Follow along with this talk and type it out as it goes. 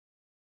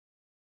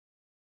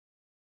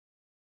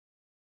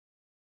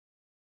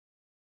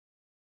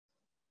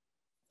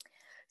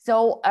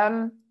So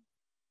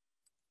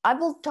I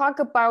will talk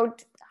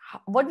about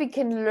what we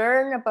can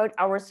learn about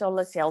our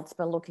solar cells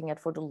by looking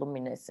at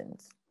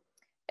photoluminescence.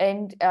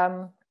 And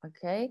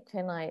okay,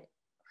 can I?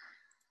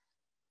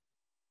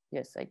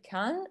 Yes, I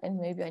can. And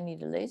maybe I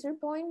need a laser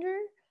pointer.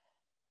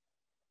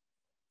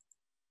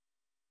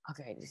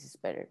 Okay, this is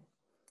better.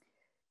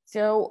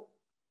 So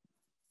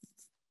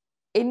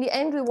in the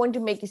end, we want to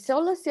make a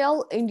solar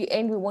cell. In the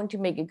end, we want to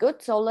make a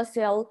good solar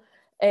cell.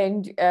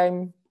 And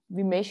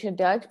we measure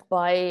that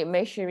by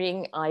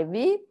measuring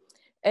IV.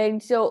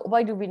 And so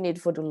why do we need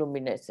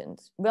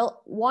photoluminescence?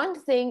 Well, one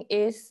thing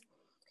is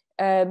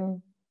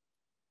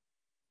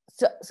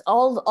so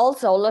all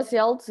solar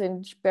cells,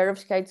 and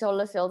perovskite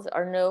solar cells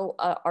are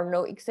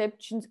no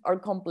exceptions, are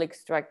complex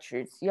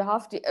structures. You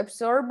have the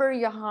absorber,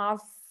 you have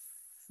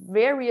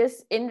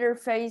various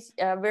interface,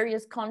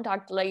 various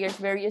contact layers,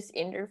 various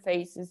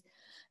interfaces.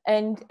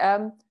 And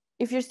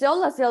if your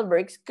solar cell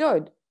works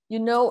good, you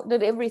know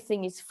that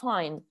everything is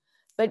fine.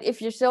 But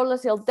if your solar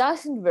cell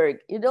doesn't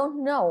work, you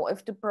don't know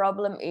if the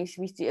problem is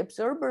with the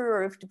absorber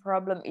or if the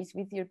problem is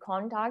with your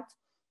contacts.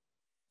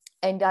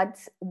 And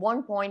that's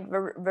one point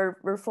where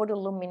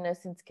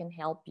photoluminescence can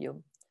help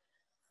you.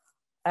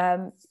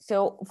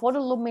 So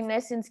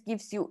photoluminescence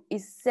gives you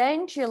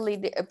essentially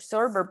the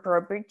absorber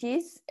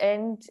properties,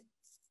 and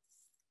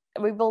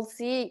we will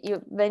see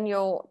when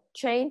you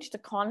change the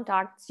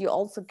contacts, you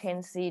also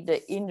can see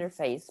the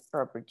interface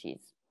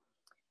properties.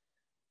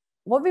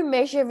 What we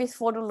measure with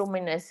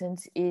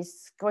photoluminescence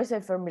is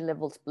quasi-Fermi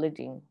level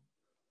splitting,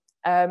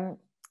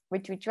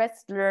 which we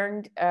just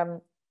learned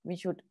we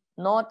should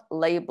not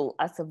label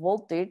as a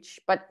voltage,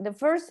 but the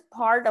first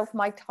part of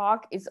my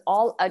talk is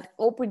all at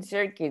open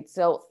circuit.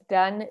 So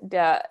then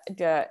the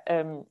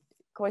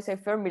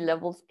quasi-Fermi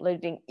level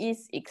splitting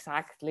is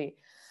exactly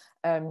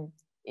the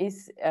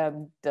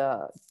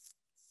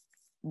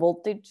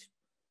voltage.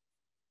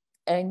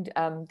 And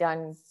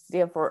then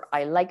therefore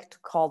I like to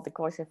call the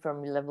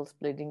quasi-Fermi level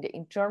splitting the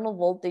internal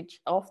voltage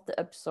of the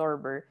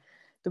absorber,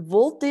 the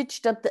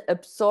voltage that the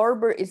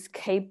absorber is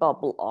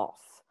capable of.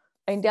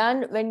 And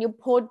then when you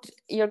put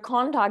your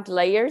contact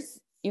layers,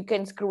 you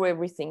can screw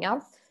everything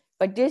up,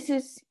 but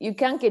you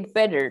can't get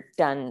better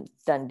than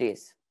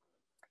this.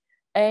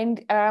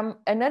 And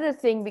another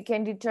thing we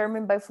can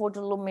determine by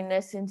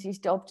photoluminescence is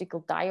the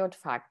optical diode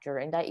factor.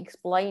 And I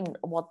explain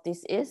what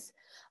this is.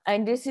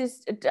 And this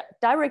is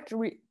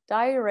directly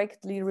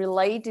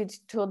related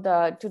to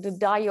the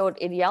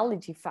diode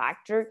ideality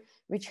factor,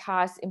 which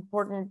has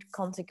important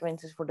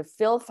consequences for the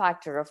fill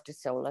factor of the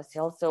solar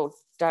cell, so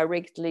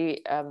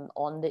directly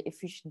on the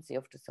efficiency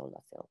of the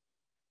solar cell.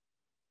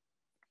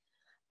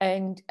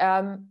 And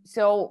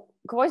so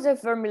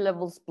quasi-Fermi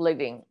level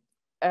splitting,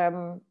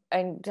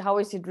 and how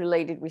is it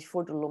related with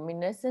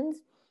photoluminescence?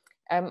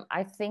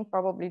 I think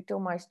probably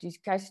Thomas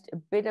discussed a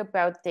bit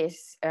about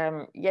this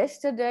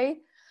yesterday.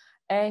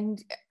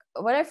 And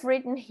what I've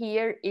written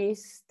here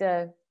is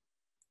the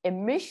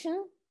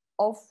emission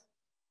of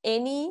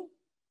any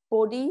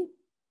body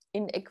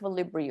in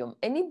equilibrium.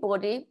 Any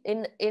body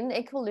in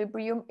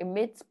equilibrium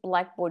emits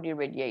black body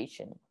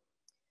radiation.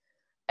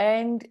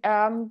 And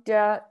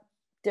the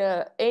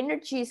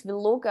energies we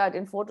look at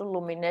in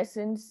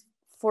photoluminescence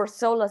for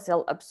solar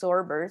cell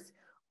absorbers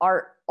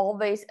are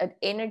always at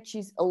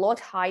energies a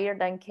lot higher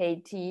than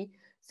kT.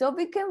 So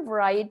we can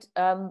write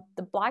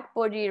the black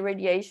body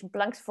radiation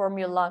Planck's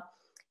formula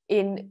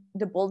in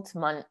the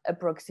Boltzmann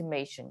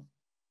approximation.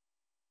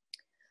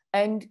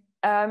 And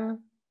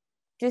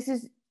this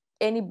is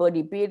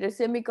anybody, be it a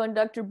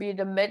semiconductor, be it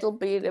a metal,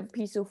 be it a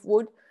piece of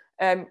wood,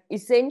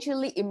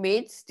 essentially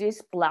emits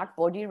this black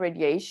body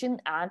radiation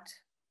at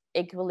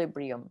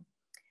equilibrium.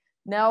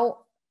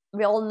 Now,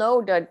 we all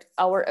know that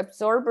our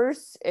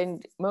absorbers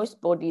and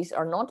most bodies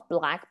are not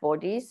black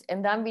bodies,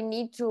 and then we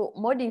need to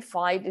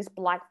modify this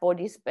black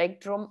body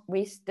spectrum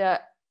with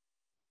the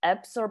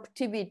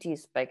absorptivity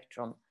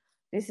spectrum.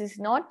 This is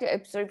not the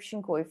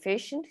absorption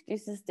coefficient,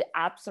 this is the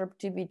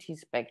absorptivity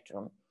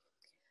spectrum.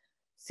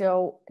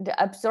 So the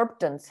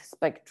absorptance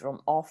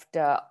spectrum of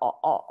the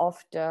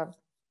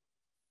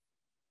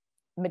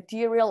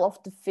material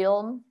of the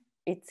film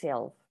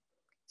itself.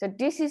 So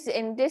this is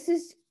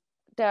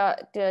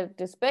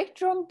the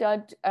spectrum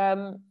that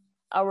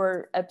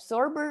our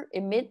absorber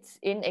emits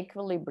in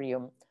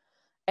equilibrium.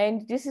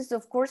 And this is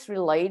of course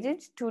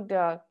related to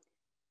the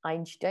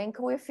Einstein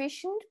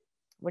coefficient,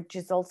 which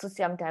is also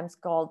sometimes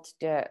called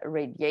the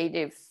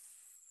radiative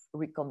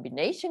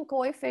recombination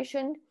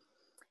coefficient.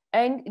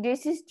 And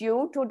this is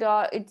due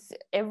to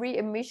every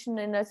emission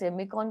in a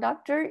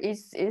semiconductor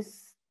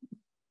is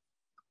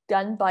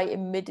done by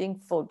emitting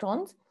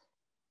photons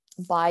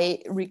by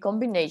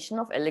recombination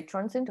of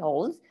electrons and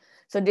holes.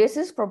 So this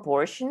is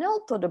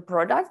proportional to the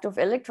product of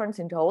electrons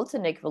and holes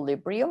in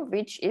equilibrium,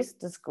 which is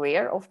the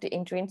square of the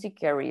intrinsic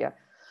carrier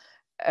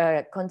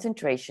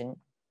concentration.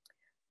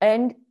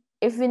 And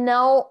if we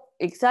now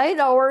excite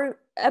our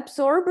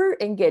absorber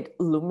and get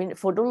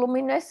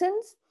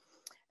photoluminescence,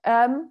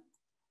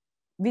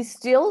 we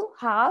still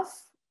have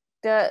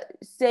the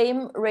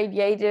same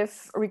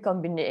radiative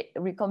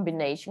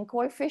recombination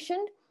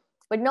coefficient,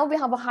 But now we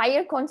have a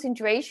higher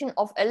concentration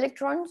of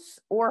electrons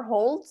or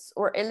holes,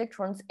 or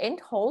electrons and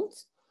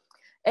holes.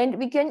 And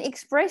we can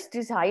express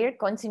this higher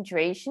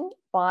concentration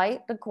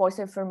by the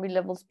quasi-Fermi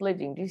level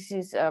splitting. This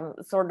is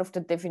sort of the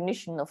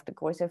definition of the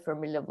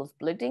quasi-Fermi level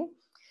splitting,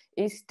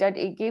 is that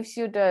it gives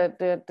you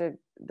the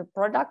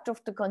product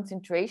of the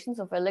concentrations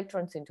of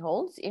electrons and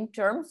holes in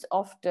terms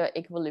of the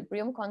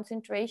equilibrium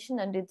concentration,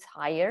 and it's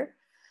higher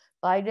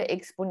by the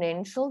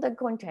exponential that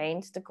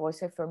contains the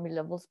quasi-Fermi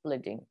level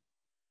splitting.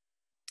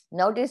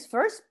 Now, this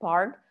first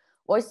part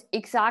was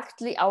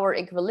exactly our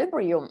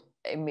equilibrium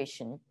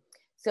emission.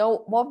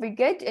 So what we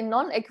get in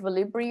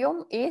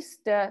non-equilibrium is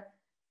the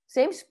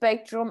same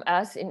spectrum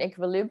as in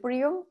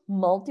equilibrium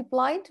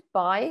multiplied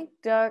by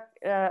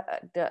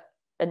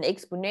an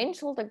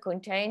exponential that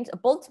contains a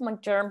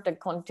Boltzmann term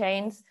that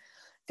contains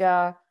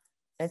the,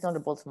 it's not a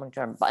Boltzmann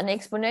term, but an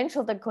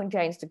exponential that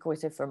contains the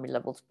quasi-Fermi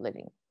level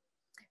splitting.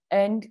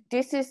 And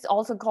this is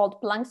also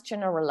called Planck's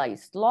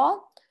generalized law.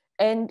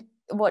 And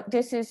what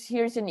this is,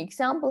 here's an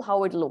example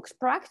how it looks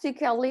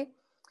practically.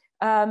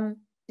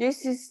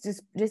 This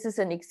is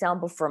an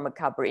example from a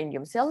copper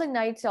indium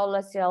selenide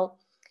solar cell.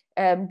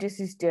 This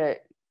is the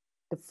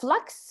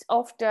flux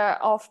of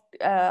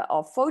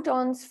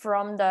photons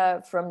from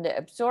the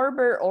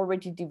absorber,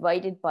 already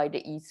divided by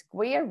the E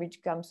square,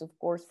 which comes of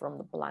course from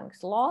the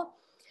Planck's law.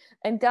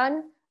 And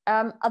then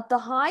at the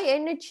high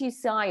energy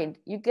side,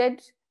 you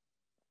get,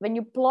 when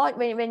you plot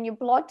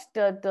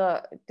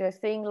the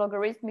thing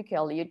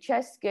logarithmically, you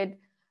just get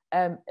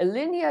a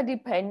linear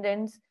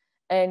dependence,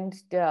 and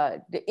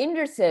the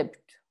intercept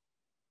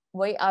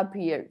way up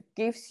here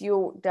gives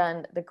you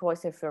then the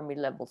quasi-Fermi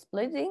level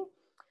splitting,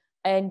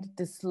 and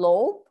the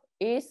slope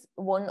is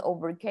 1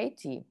 over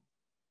kT.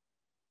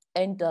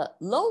 And the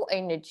low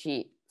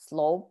energy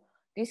slope,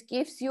 this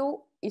gives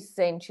you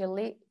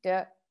essentially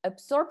the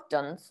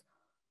absorptance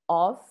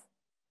of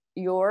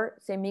your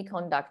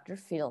semiconductor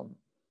film.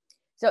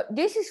 So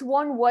this is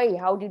one way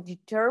how to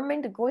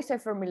determine the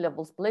quasi-Fermi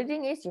level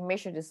splitting is you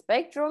measure the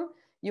spectrum,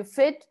 you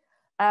fit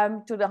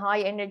to the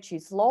high energy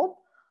slope,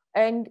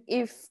 and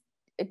if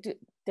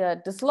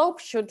the slope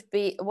should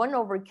be 1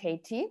 over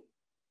kT.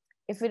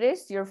 If it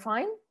is, you're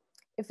fine.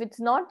 If it's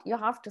not, you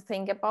have to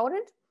think about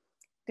it.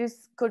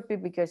 This could be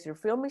because your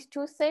film is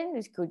too thin.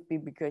 This could be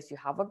because you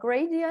have a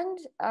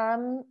gradient.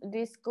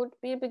 This could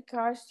be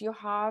because you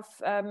have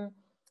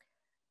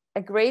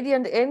a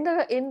gradient in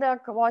the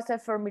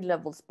quasi-Fermi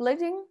level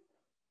splitting.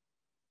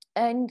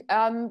 And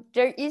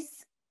there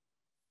is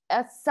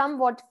a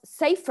somewhat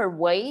safer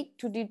way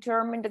to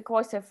determine the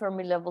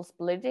quasi-Fermi level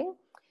splitting.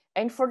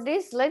 And for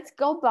this, let's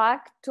go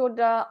back to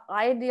the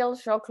ideal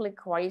Shockley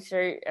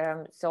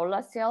quasar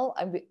solar cell,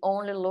 and we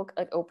only look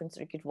at open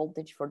circuit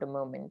voltage for the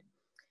moment.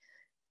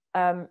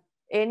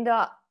 In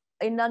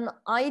an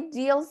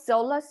ideal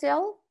solar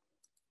cell,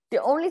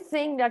 the only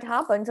thing that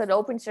happens at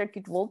open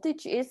circuit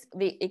voltage is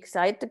we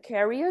excite the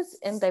carriers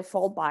and they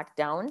fall back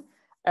down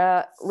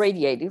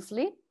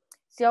radiatively.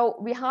 So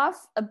we have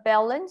a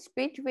balance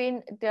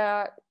between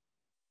the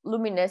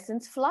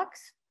luminescence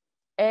flux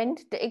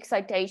and the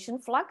excitation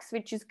flux,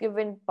 which is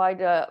given by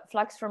the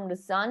flux from the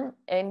sun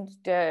and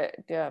the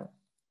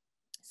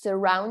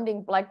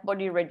surrounding black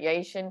body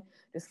radiation,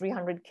 the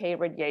 300K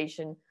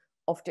radiation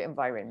of the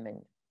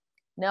environment.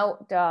 Now,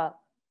 the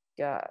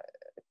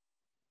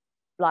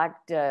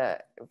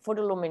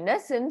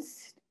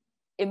photoluminescence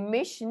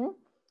emission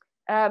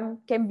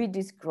can be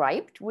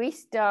described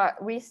with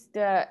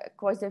the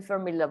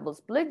quasi-Fermi level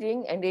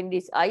splitting, and in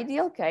this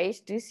ideal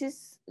case, this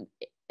is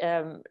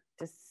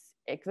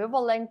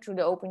equivalent to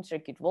the open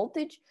circuit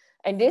voltage,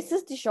 and this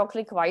is the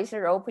Shockley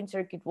quasar open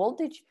circuit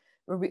voltage,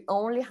 where we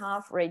only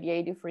have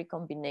radiative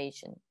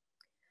recombination.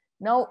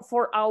 Now,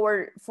 for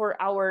our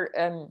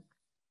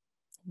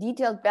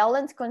detailed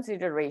balance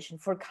consideration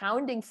for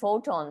counting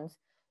photons,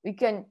 we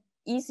can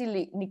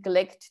easily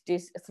neglect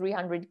this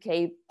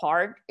 300K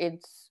part.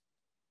 It's,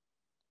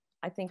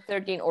 I think,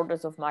 13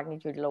 orders of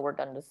magnitude lower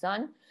than the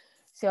sun.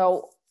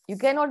 So you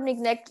cannot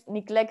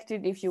neglect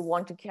it if you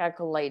want to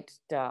calculate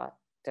the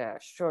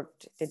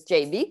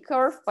JV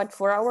curve, but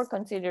for our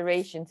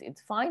considerations,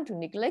 it's fine to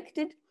neglect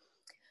it.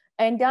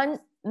 And then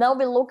now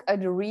we look at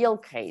the real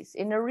case.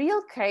 In a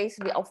real case,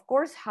 we of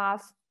course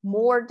have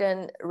more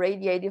than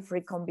radiative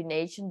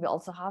recombination. We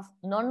also have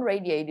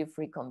non-radiative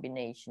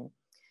recombination.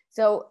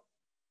 So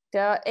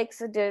the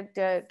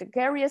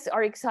carriers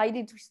are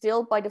excited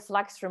still by the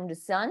flux from the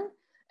sun,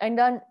 and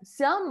then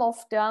some of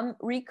them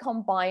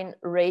recombine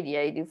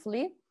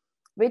radiatively,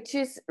 which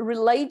is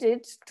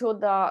related to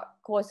the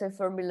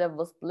quasi-Fermi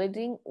level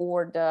splitting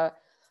or the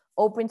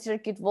open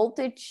circuit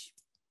voltage,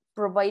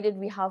 provided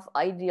we have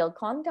ideal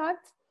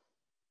contact.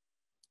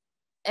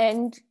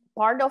 And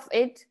part of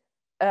it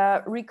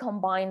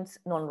recombines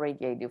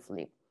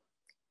non-radiatively,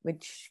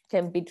 which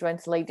can be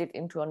translated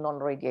into a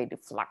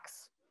non-radiative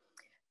flux.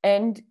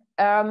 And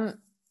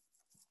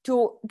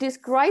to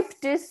describe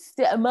this,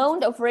 the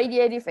amount of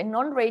radiative and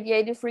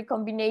non-radiative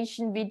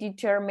recombination, we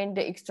determine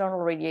the external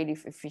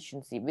radiative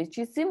efficiency, which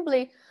is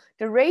simply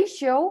the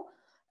ratio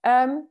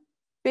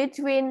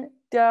between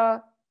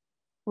the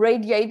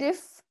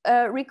radiative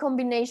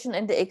recombination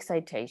and the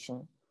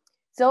excitation.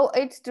 So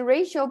it's the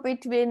ratio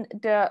between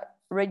the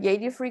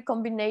radiative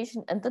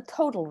recombination and the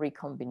total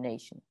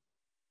recombination.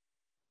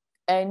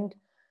 And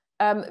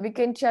we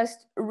can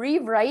just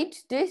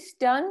rewrite this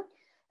then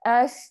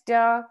as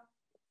the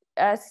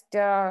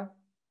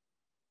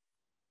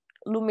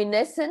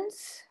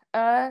luminescence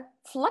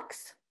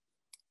flux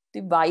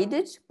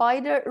divided by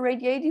the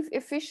radiative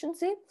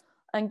efficiency,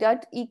 and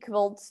that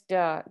equals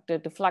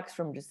the flux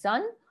from the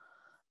sun,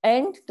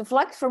 and the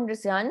flux from the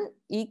sun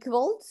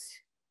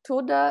equals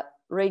to the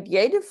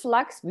radiative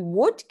flux we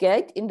would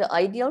get in the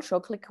ideal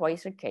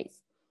Shockley-Queisser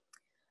case.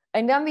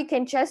 And then we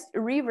can just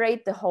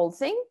rewrite the whole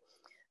thing,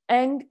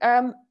 and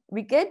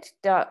we get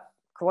the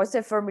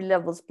quasi-Fermi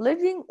level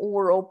splitting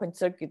or open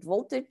circuit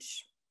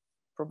voltage,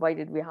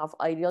 provided we have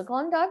ideal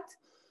contact,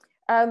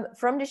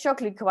 from the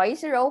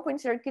Shockley-Queisser open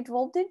circuit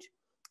voltage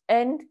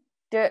and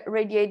the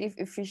radiative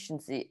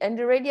efficiency. And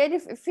the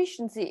radiative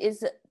efficiency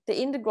is the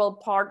integral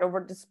part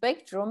over the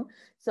spectrum.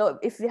 So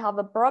if we have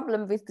a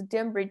problem with the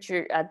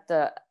temperature at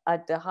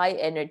the high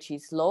energy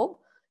slope,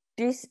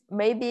 this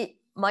may be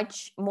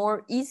much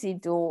more easy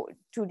to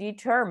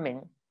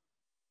determine.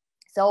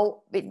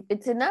 So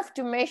it's enough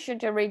to measure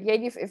the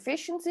radiative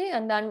efficiency,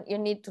 and then you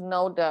need to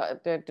know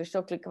the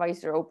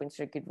Shockley-Queisser open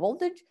circuit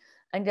voltage,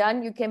 and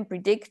then you can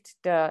predict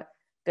the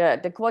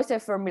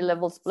quasi-Fermi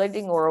level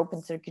splitting or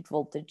open circuit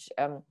voltage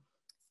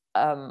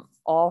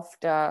of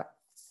the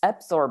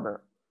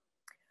absorber.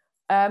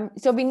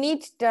 So we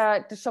need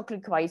the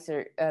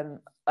Shockley-Queisser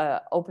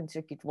open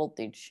circuit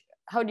voltage.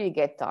 How do you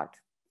get that?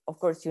 Of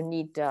course, you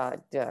need the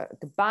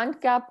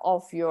band gap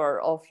of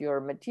your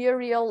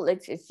material.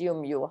 Let's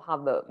assume you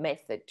have a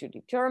method to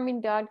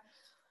determine that.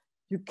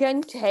 You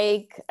can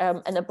take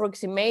an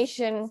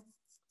approximation.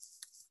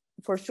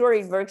 For sure,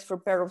 it works for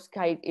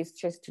perovskite. Is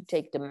just to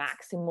take the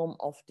maximum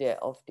of the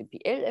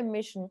PL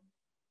emission,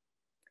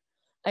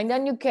 and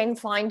then you can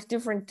find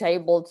different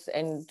tables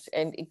and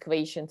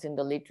equations in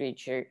the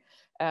literature.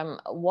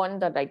 One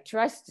that I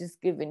trust is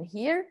given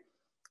here.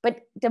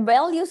 But the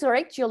values are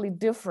actually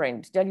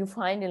different that you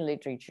find in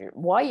literature.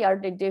 Why are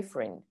they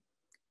different?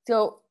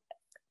 So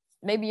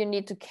maybe you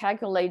need to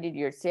calculate it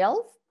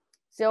yourself.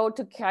 So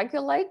to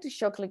calculate the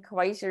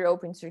Shockley-Queisser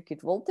open circuit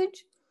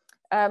voltage,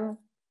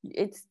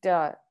 it's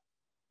the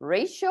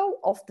ratio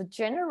of the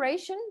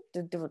generation,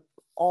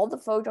 all the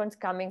photons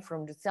coming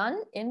from the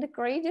sun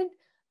integrated,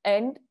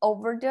 and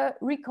over the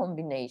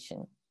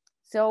recombination.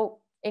 So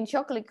in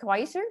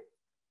Shockley-Queisser,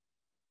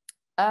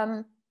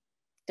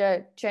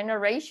 the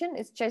generation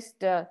is just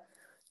the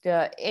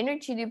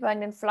energy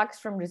dependent flux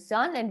from the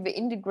sun, and we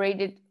integrate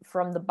it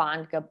from the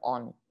band gap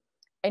on.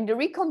 And the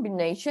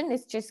recombination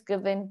is just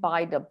given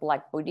by the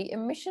black body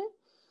emission,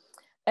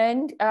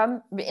 and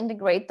we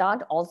integrate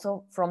that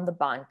also from the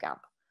band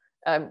gap.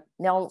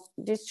 Now,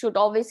 this should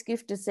always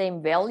give the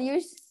same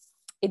values.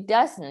 It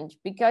doesn't,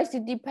 because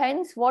it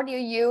depends what you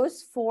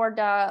use for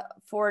the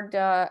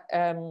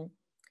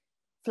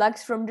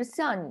flux from the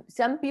sun.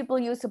 Some people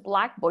use a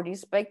black body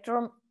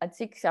spectrum at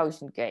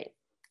 6,000 K.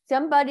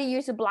 Somebody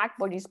use a black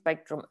body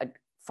spectrum at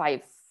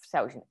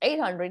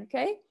 5,800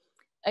 K.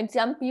 And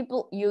some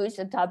people use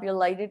a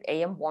tabulated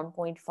AM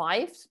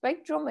 1.5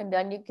 spectrum. And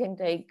then you can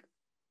take,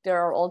 there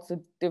are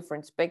also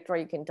different spectra.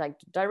 You can take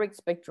the direct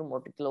spectrum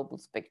or the global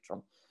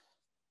spectrum.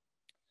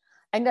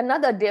 And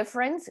another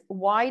difference,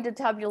 why the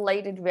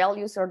tabulated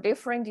values are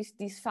different, is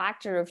this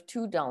factor of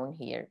 2 down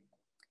here.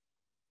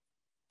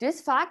 This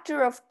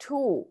factor of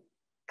 2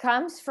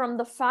 comes from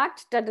the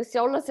fact that the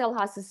solar cell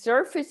has a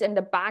surface and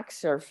a back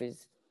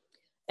surface.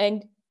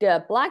 And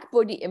the black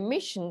body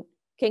emission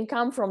can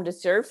come from the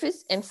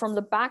surface and from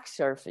the back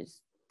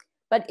surface.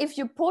 But if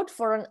you put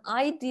for an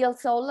ideal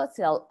solar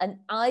cell an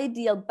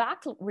ideal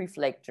back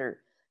reflector,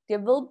 there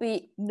will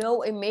be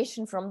no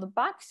emission from the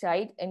back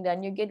side, and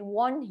then you get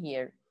 1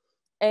 here.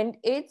 And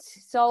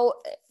it's so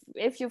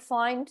if you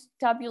find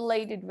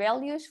tabulated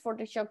values for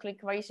the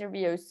Shockley-Queisser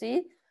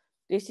VOC,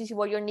 this is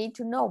what you need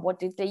to know. What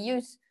did they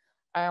use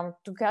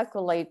to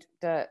calculate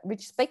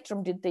which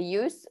spectrum did they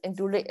use, and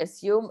do they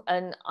assume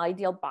an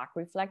ideal back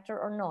reflector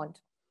or not?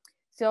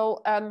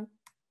 So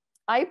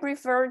I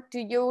prefer to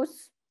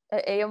use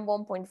AM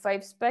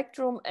 1.5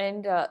 spectrum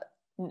and a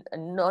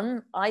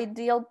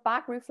non-ideal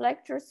back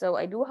reflector. So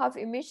I do have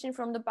emission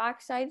from the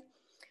backside,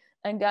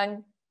 and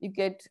then you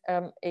get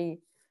a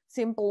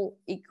simple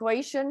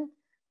equation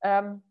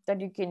that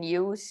you can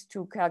use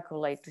to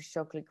calculate the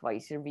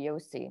Shockley-Queisser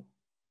VOC.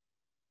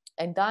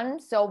 And then,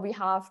 so we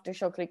have the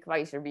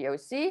Shockley-Queisser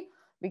VOC.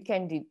 We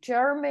can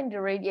determine the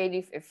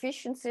radiative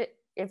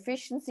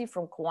efficiency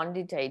from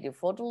quantitative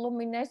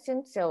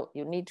photoluminescence. So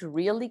you need to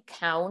really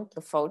count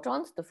the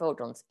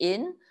photons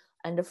in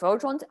and the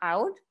photons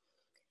out.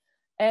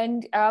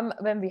 And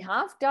when we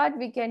have that,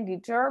 we can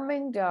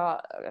determine the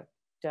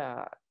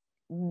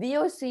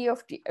VOC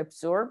of the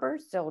absorber,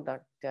 so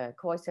that the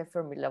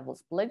quasi-Fermi level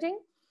splitting.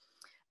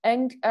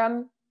 And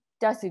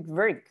does it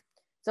work?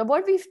 So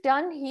what we've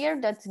done here,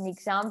 that's an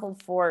example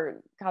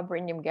for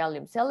carbonium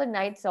gallium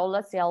selenide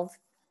solar cells.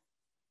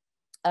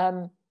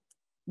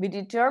 we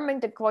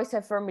determine the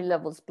quasi-Fermi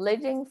level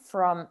splitting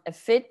from a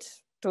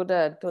fit to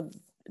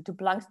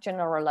Planck's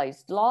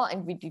generalized law,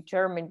 and we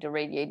determine the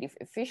radiative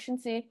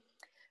efficiency.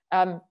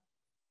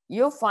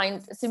 You'll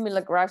find similar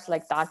graphs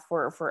like that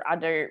for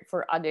other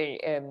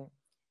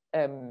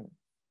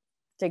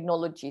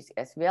technologies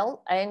as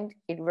well, and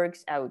it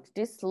works out.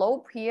 This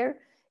slope here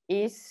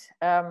is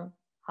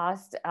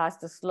has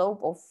the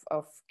slope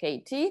of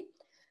KT,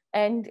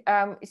 and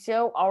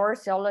so our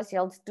solar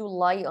cells do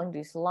lie on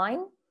this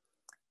line.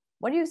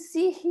 What you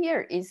see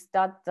here is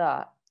that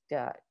the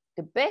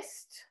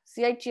best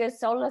CIGS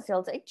solar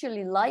cells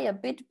actually lie a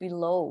bit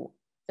below.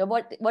 So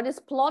what is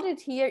plotted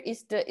here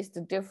is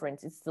the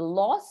difference. It's the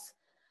loss,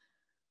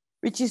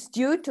 which is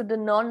due to the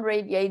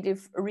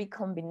non-radiative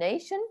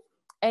recombination.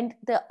 And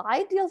the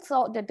ideal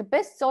thought that the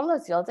best solar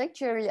cells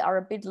actually are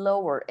a bit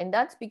lower. And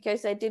that's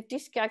because I did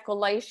this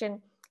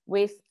calculation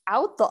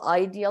without the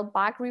ideal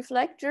back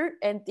reflector,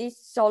 and these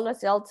solar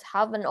cells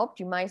have an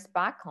optimized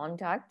back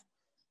contact,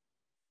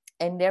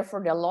 and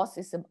therefore the loss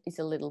is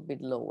a little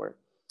bit lower.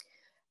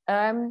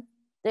 The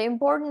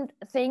important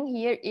thing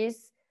here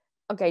is,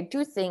 okay,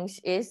 two things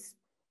is,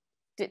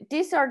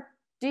 these are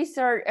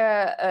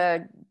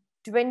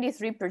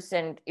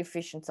 23%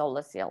 efficient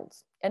solar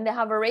cells, and they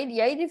have a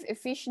radiative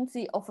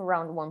efficiency of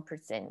around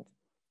 1%.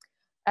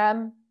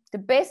 The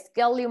best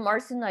gallium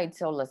arsenide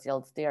solar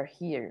cells, they are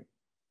here.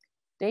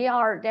 They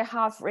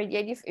have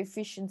radiative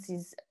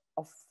efficiencies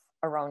of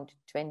around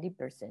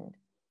 20%.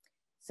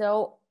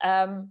 So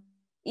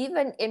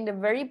even in the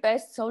very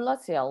best solar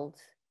cells,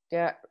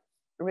 the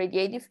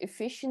radiative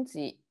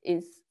efficiency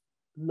is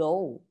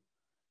low.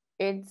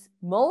 It's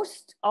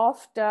most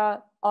of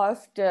the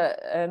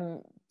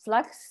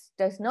flux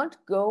does not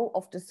go,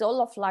 of the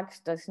solar flux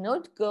does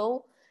not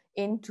go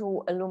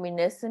into a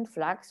luminescent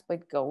flux,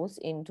 but goes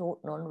into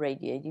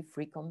non-radiative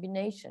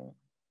recombination.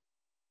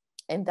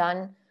 And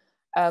then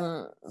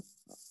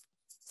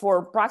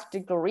for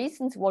practical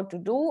reasons, what to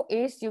do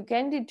is you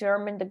can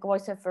determine the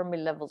quasi-Fermi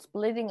level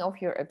splitting of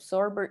your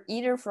absorber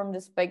either from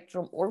the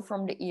spectrum or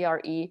from the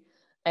ERE,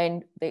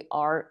 and they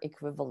are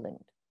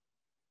equivalent.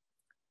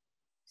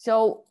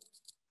 So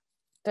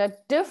the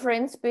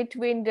difference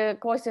between the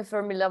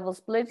quasi-Fermi level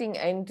splitting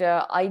and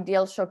the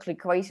ideal Shockley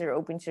quasar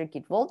open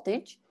circuit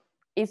voltage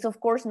is, of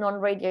course,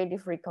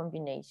 non-radiative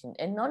recombination.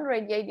 And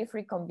non-radiative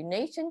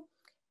recombination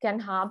can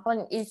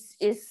happen is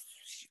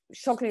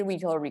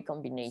Shockley-Riedel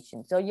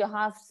recombination. So you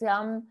have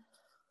some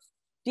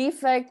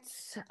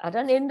defects at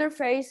an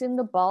interface in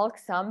the bulk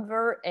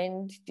somewhere,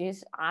 and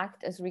these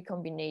act as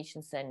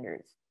recombination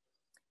centers.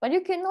 But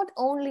you cannot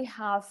only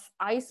have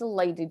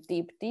isolated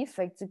deep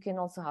defects, you can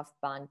also have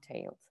band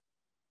tails.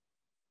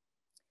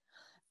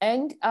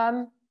 And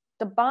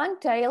the band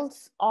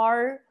tails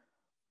are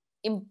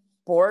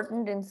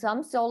important in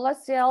some solar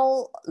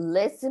cell,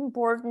 less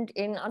important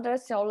in other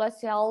solar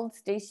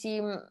cells. They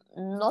seem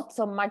not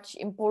so much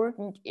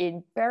important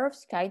in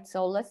perovskite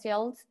solar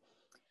cells.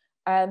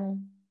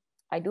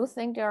 I do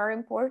think they are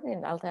important,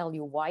 and I'll tell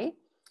you why.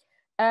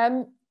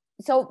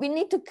 So we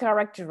need to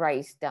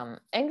characterize them,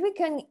 and we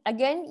can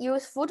again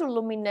use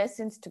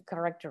photoluminescence to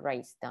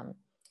characterize them.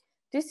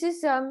 This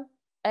is an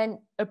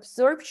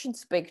absorption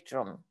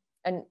spectrum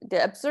and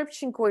the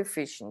absorption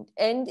coefficient,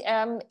 and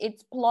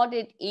it's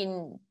plotted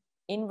in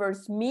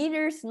inverse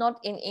meters, not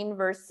in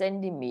inverse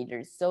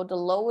centimeters. So the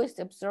lowest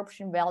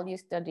absorption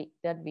values that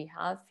we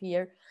have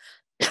here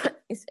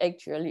is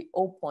actually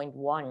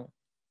 0.1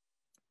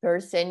 per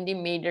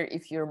centimeter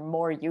if you're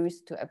more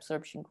used to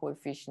absorption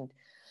coefficient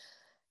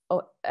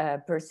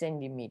per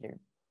centimeter.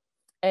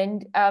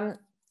 And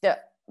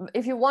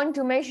if you want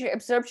to measure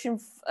absorption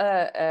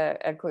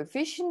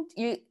coefficient,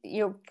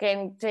 you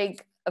can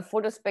take a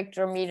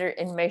photospectrometer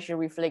and measure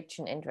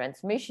reflection and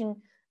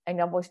transmission, and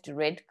that was the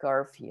red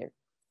curve here.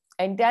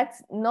 And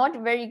that's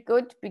not very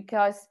good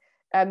because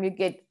you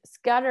get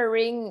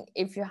scattering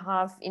if you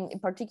have,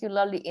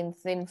 particularly in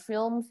thin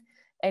films,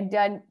 and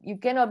then you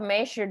cannot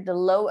measure the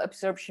low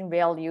absorption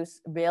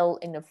values well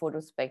in a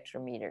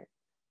photospectrometer.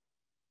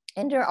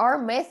 And there are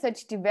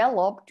methods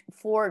developed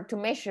to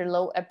measure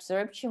low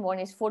absorption. One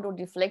is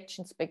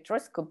photodeflection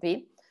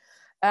spectroscopy,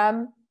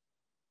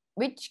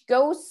 which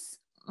goes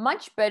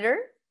much better,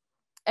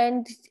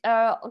 and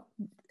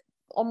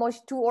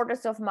almost 2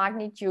 orders of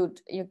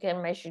magnitude, you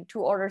can measure 2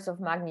 orders of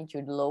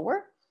magnitude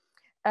lower.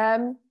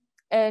 And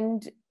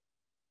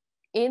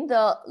in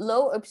the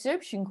low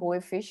absorption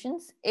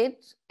coefficients,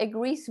 it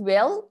agrees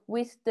well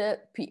with the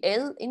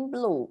PL in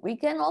blue. We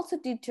can also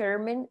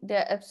determine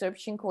the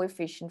absorption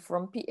coefficient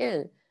from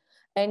PL.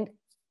 And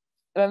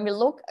when we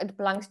look at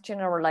Planck's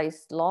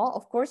generalized law,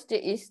 of course, there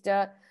is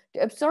the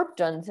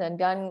absorptance. And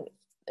then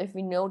if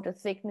we know the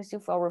thickness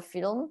of our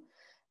film,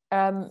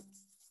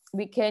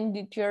 we can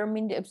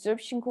determine the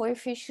absorption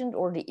coefficient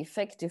or the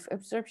effective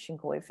absorption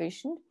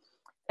coefficient.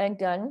 And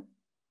then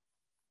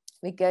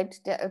we get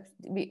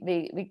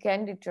we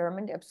can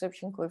determine the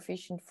absorption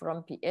coefficient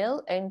from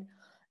PL, and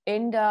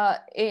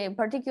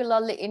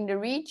particularly in the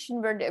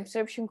region where the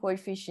absorption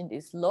coefficient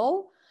is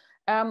low,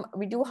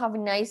 we do have a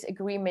nice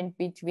agreement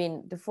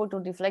between the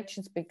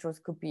photodeflection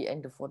spectroscopy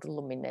and the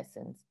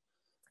photoluminescence.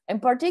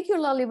 And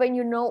particularly when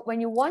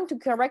you want to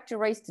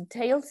characterize the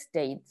tail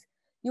states,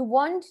 you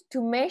want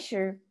to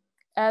measure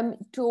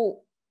to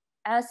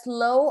as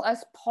low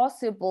as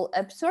possible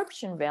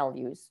absorption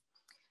values,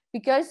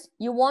 because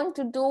you want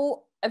to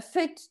do a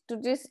fit to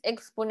this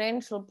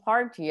exponential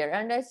part here.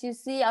 And as you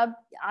see up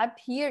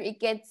here,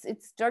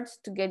 it starts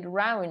to get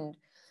round.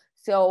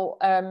 So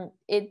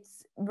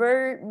it's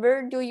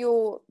where do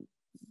you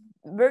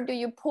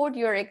put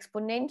your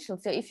exponential?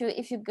 So if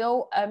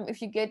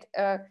you get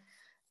a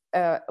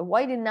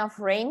wide enough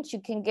range,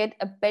 you can get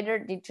a better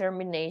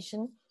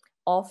determination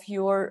of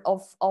your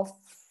of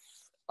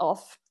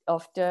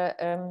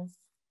the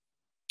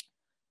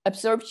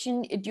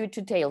absorption due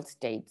to tail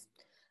states.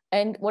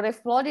 And what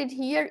I've plotted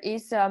here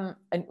is an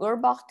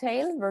Urbach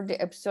tail, where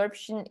the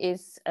absorption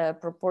is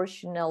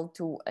proportional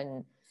to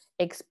an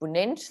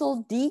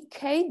exponential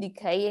decay,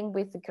 decaying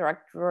with the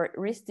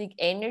characteristic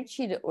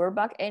energy, the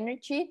Urbach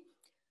energy.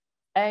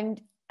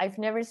 And I've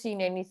never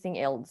seen anything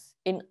else.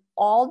 In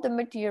all the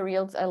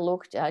materials I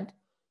looked at,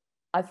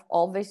 I've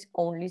always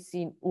only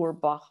seen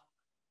Urbach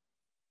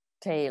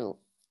tail.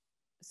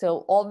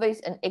 So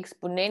always an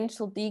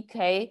exponential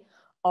decay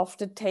of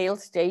the tail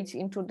stage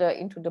into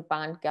the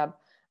band gap.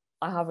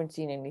 I haven't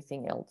seen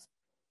anything else.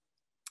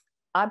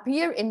 Up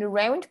here in the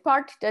round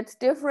part, that's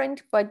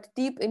different, but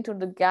deep into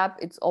the gap,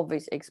 it's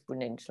always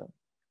exponential.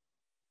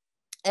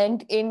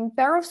 And in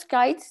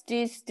perovskites,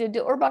 the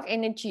Urbach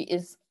energy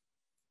is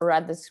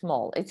rather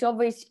small. It's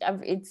always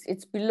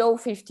it's below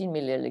 15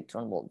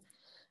 millielectron volt.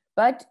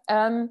 But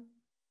and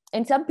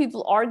some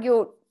people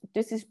argue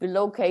this is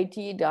below KT,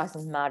 it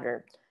doesn't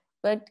matter.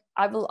 But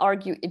I will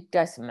argue it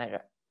does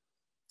matter.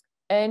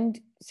 And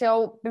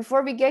so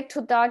before we get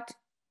to that,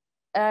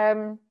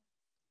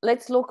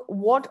 let's look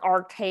what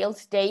are tail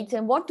states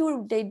and what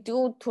do they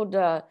do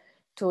to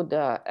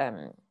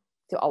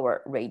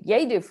our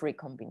radiative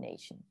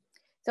recombination.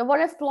 So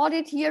what I've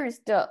plotted here is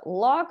the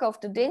log of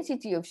the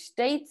density of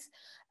states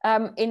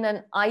in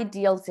an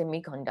ideal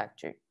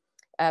semiconductor.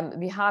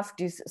 We have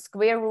this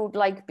square root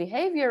like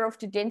behavior of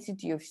the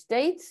density of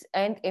states,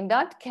 and in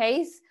that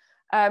case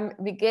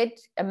we get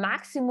a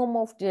maximum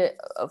of the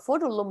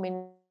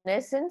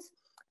photoluminescence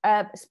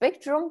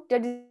spectrum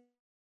that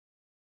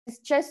is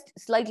just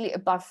slightly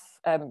above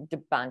the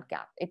band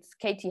gap. It's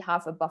KT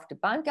half above the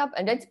band gap,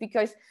 and that's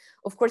because,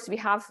 of course, we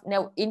have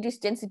now in this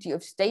density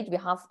of state we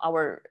have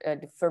our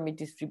the Fermi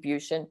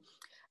distribution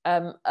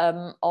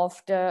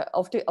of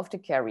the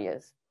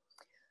carriers.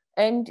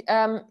 And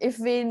if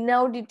we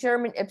now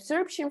determine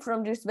absorption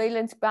from this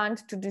valence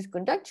band to this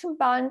conduction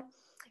band,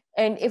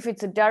 and if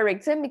it's a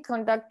direct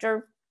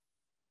semiconductor,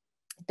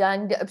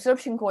 then the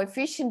absorption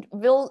coefficient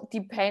will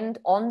depend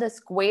on the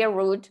square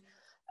root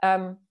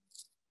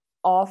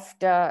of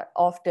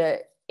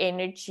the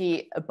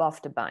energy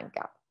above the band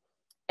gap.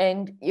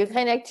 And you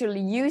can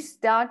actually use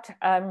that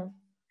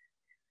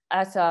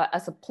as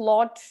a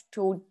plot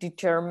to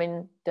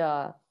determine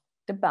the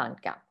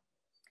band gap.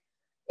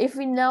 If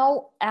we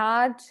now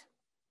add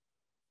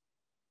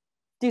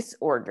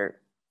disorder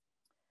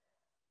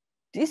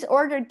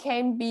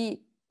can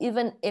be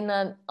even in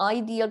an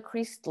ideal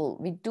crystal.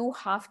 We do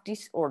have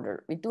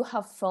disorder, we do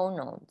have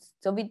phonons.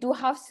 So we do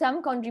have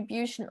some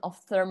contribution of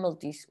thermal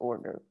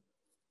disorder.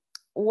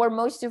 Or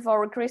most of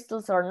our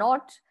crystals are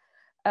not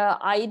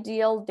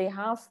ideal. They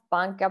have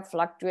band gap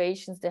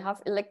fluctuations, they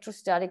have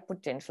electrostatic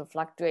potential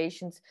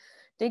fluctuations,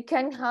 they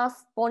can have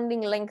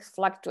bonding length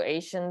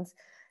fluctuations,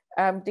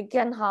 they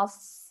can have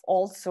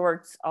all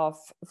sorts of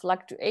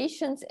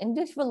fluctuations, and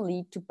this will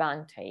lead to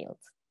band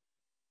tails.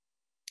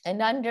 And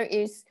then there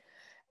is,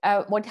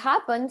 what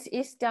happens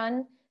is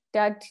then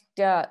that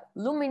the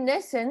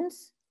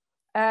luminescence,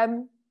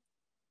 in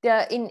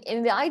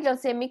the ideal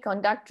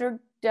semiconductor,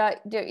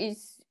 there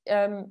is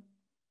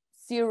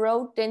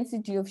zero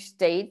density of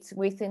states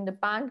within the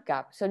band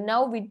gap. So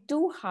now we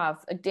do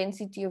have a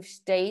density of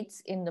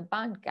states in the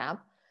band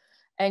gap,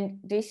 and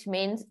this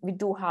means we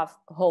do have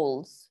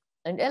holes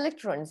and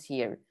electrons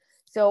here.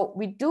 So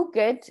we do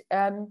get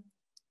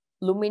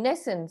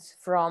luminescence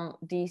from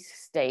these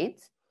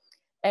states,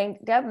 and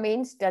that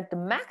means that the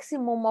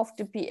maximum of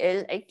the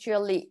PL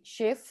actually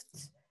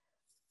shifts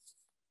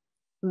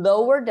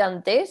lower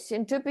than this,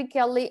 and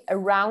typically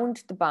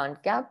around the band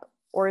gap,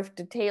 or if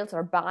the tails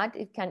are bad,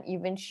 it can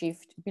even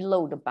shift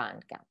below the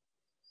band gap.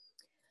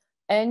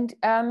 And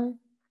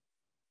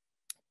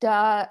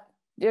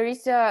there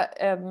is a,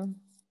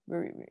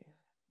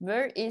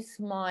 where is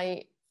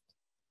my,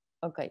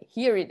 okay,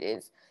 here it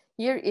is.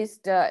 Here is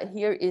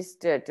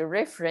the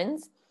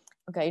reference.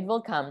 Okay, it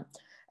will come.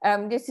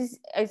 This is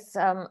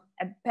a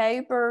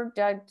paper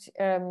that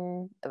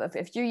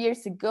a few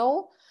years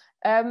ago,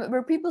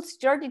 where people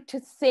started to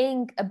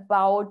think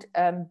about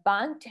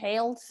band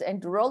tails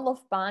and the role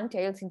of band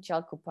tails in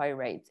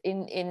chalcopyrites,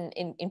 in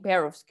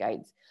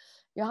perovskites.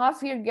 You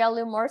have here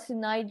gallium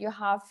arsenide, you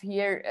have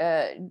here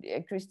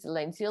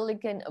crystalline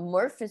silicon,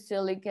 amorphous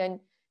silicon,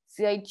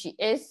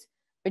 CIGS,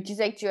 which is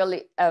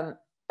actually an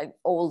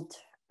old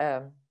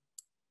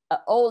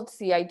old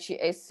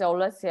CIGS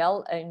solar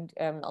cell, and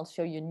I'll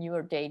show you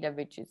newer data,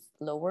 which is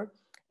lower.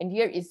 And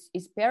here is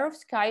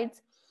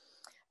perovskite.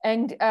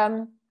 And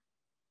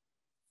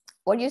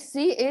what you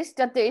see is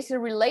that there is a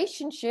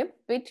relationship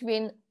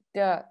between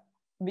the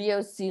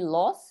VOC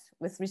loss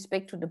with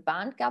respect to the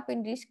band gap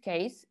in this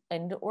case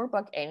and the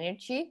Urbach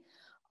energy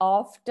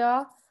of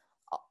the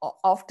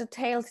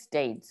tail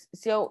states.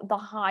 So the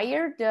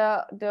higher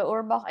the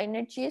Urbach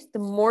energy is, the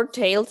more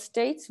tail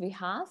states we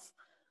have.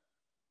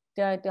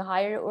 The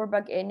higher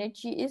Urbach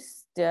energy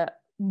is, the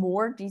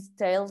more these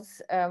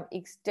tails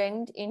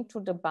extend into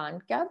the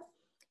band gap,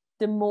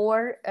 the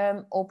more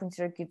open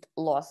circuit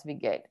loss we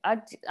get.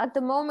 At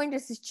the moment,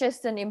 this is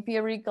just an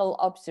empirical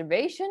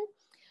observation.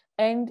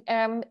 And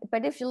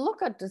but if you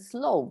look at the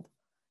slope,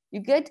 you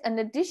get an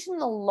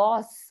additional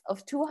loss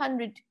of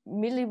 200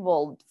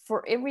 millivolt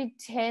for every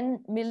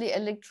 10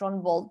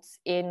 millielectron volts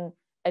in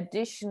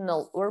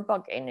additional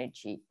Urbach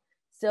energy.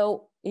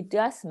 So it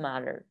does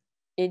matter.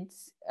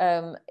 It's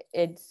 15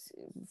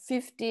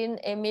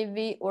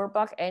 MeV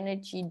Urbach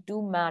energy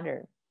do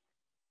matter.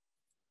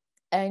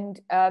 And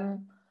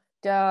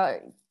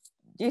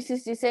this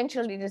is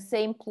essentially the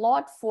same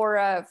plot for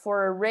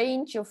a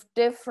range of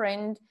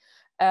different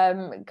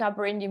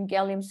copper, indium,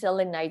 gallium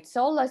selenide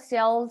solar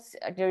cells.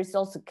 There is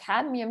also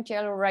cadmium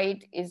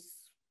telluride is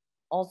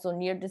also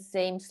near the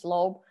same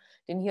slope.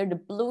 Then here the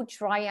blue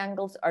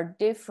triangles are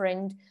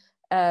different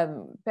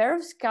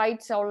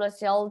perovskite solar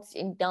cells,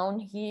 and down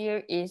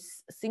here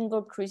is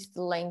single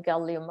crystalline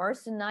gallium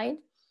arsenide.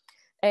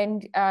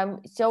 And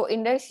so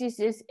in this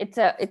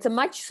it's a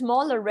much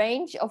smaller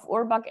range of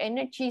Urbach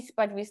energies,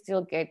 but we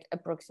still get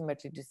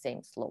approximately the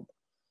same slope.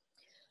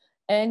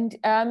 And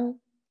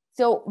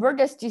so where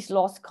does this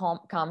loss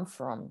come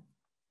from?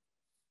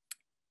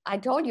 I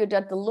told you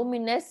that the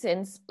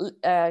luminescence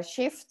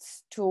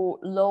shifts to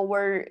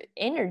lower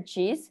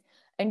energies,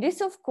 and this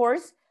of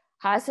course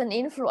has an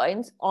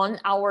influence on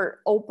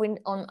our open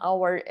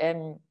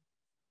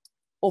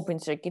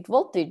circuit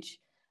voltage.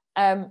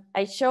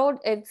 I showed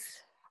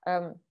it's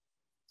I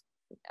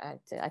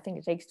think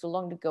it takes too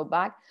long to go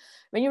back.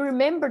 When you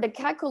remember the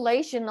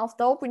calculation of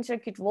the open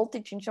circuit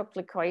voltage in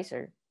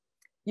Schottler-Queisser,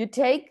 you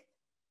take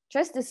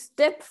just a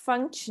step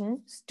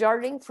function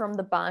starting from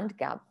the band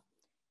gap.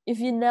 If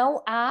you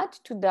now add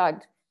to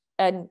that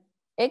an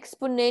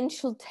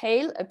exponential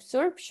tail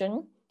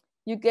absorption,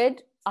 you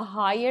get a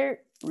higher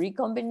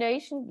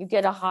recombination, you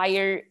get a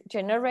higher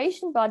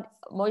generation, but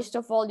most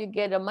of all, you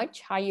get a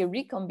much higher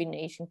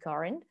recombination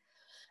current.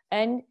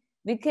 And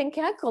we can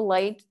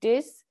calculate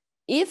this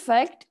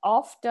effect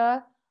of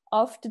the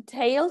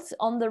tails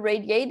on the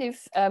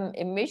radiative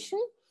emission.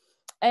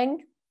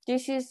 And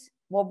this is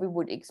what we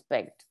would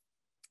expect,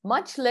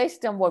 much less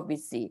than what we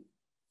see.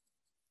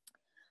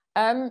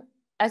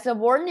 As a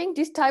warning,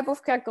 this type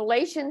of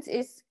calculations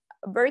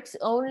works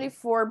only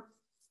for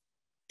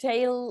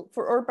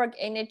Urbach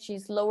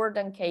energies lower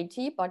than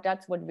kT, but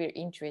that's what we're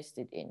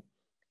interested in.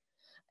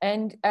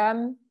 And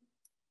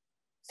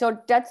so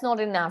that's not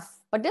enough,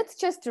 but that's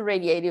just a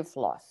radiative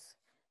loss.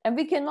 And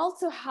we can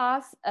also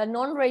have a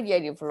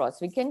non-radiative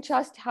loss. We can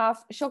just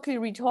have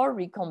Shockley-Ritter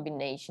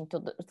recombination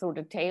through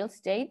the tail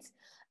states.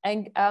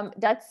 And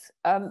that's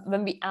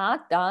when we add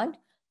that,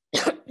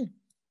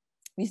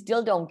 we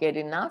still don't get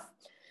enough.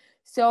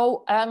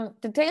 So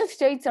the tail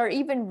states are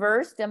even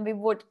worse than we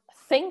would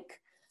think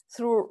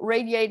through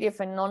radiative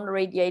and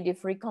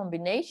non-radiative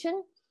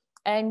recombination.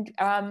 And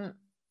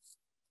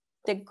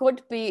there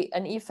could be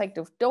an effect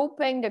of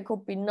doping. There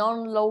could be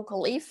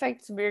non-local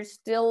effects. We're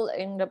still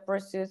in the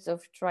process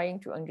of trying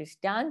to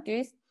understand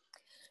this.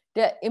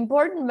 The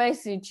important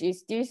message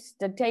is this: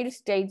 the tail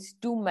states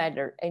do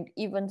matter, and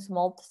even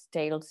small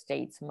tail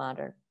states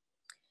matter.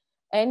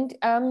 And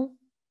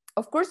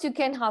of course, you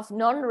can have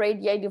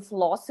non-radiative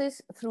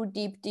losses through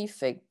deep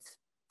defects.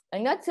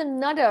 And that's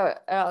another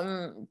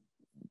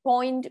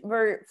point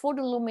where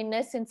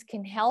photoluminescence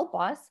can help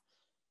us.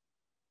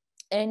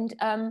 And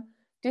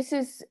this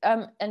is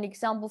an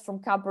example from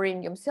copper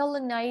indium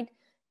selenide.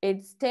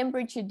 It's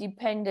temperature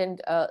dependent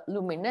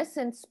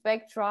luminescence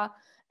spectra.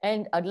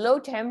 And at low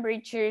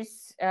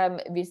temperatures,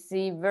 we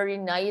see very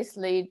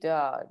nicely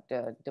the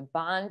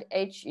band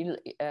edge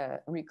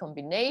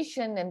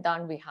recombination. And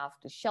then we have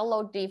the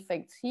shallow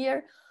defects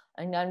here.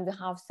 And then we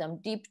have some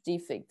deep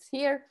defects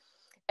here.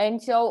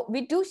 And so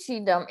we do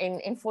see them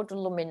in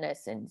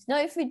photoluminescence.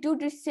 Now, if we do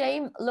the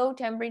same low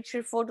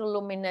temperature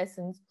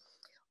photoluminescence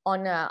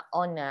on a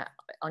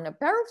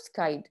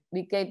perovskite,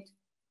 we get,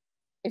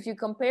 if you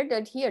compare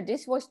that here,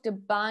 this was the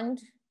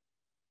band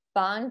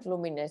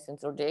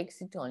luminescence or the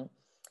exciton,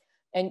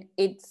 and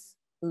it's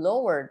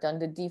lower than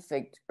the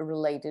defect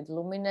related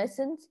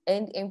luminescence.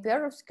 And in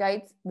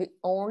perovskites, we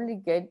only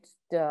get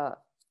the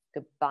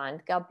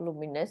band gap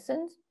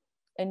luminescence,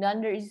 and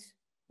then there is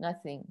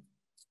nothing.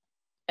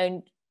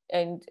 And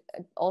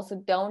also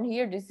down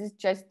here, this is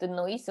just the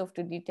noise of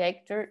the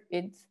detector.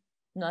 It's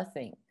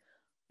nothing.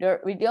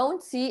 We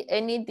don't see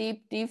any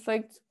deep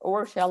defects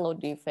or shallow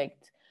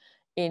defects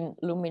in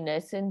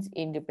luminescence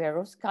in the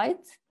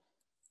perovskites.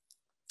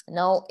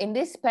 Now, in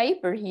this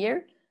paper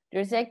here,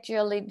 there's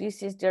actually,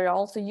 there are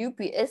also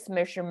UPS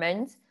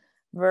measurements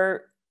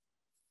where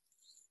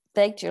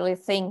they actually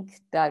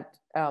think that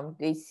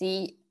they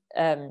see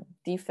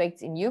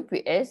defects in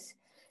UPS.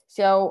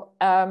 So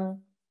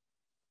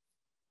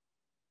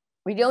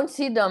we don't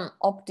see them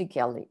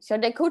optically. So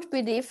there could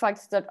be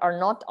defects that are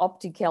not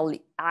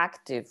optically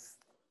active,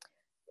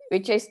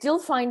 which I still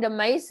find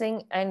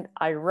amazing. And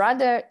I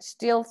rather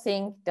still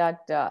think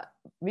that the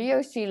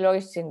VOC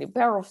loss in the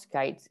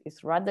perovskites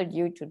is rather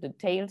due to the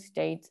tail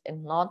states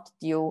and not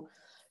due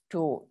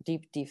to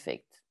deep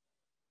defects.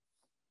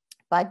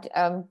 But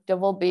there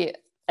will be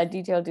a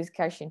detailed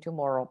discussion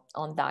tomorrow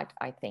on that,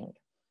 I think.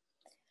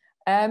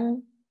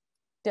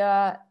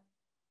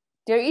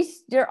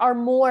 There are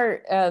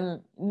more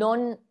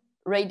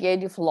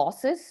non-radiative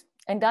losses,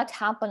 and that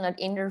happen at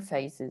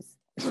interfaces.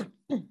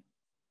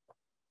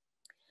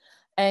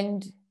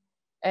 and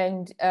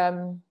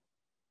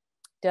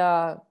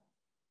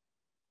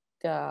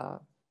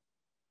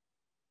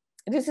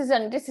this is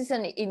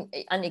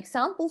an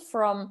example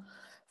from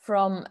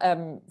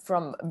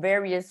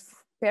various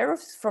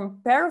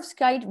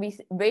perovskite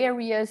with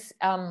various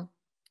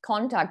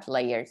contact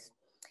layers,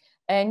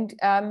 and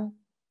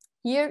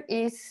here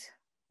is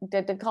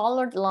that the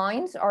colored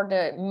lines are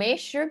the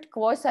measured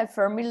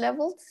quasi-Fermi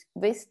levels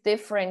with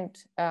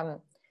different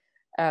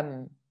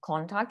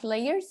contact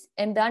layers,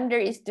 and then there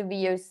is the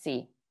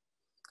VOC.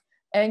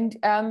 And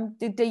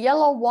the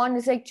yellow one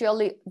is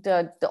actually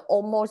the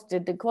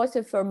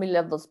quasi-Fermi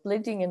level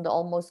splitting in the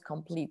almost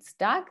complete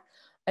stack,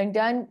 and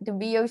then the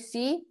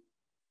VOC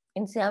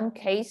in some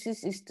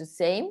cases is the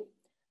same,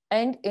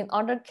 and in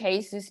other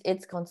cases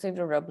it's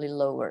considerably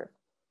lower.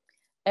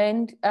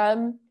 And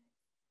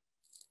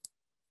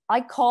I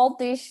call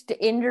this the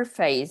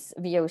interface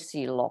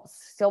VOC loss.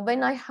 So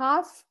when I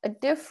have a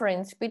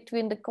difference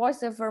between the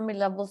quasi-Fermi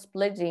level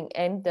splitting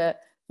and the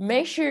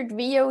measured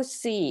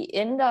VOC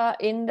in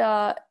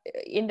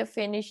the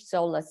finished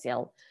solar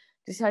cell,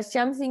 this has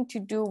something to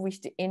do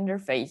with the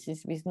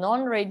interfaces, with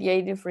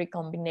non-radiative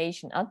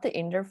recombination at the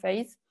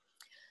interface.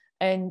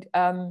 And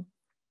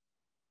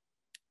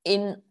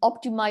in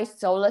optimized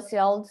solar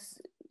cells,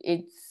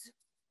 it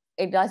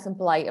doesn't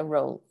play a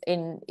role.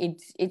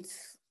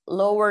 It's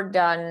lower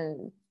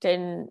than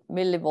 10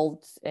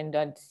 millivolts, and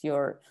that's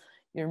your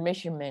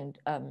measurement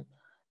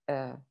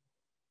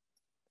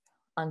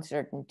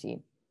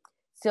uncertainty.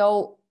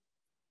 So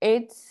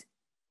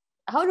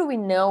how do we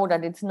know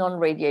that it's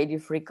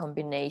non-radiative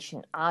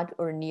recombination at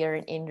or near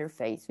an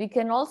interface? We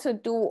can also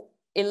do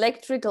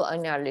electrical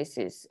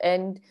analysis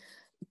and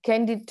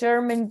can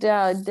determine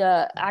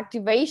the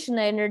activation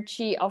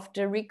energy of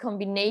the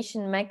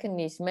recombination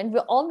mechanism. And we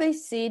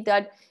always see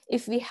that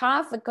if we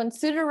have a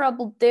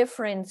considerable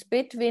difference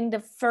between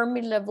the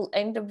Fermi level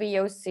and the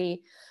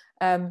VOC,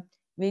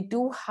 we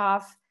do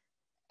have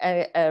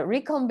a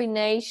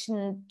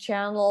recombination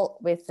channel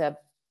with an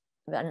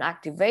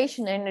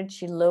activation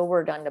energy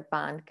lower than the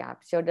band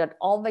gap. So that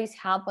always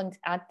happens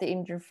at the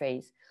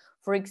interface.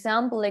 For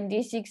example, in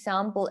this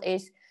example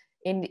is,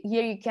 here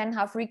you can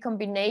have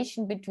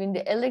recombination between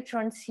the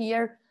electrons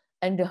here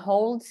and the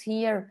holes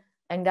here,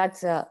 and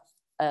that's a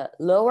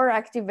lower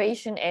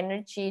activation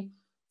energy,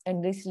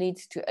 and this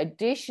leads to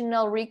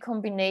additional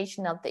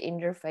recombination at the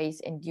interface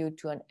and due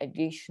to an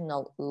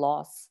additional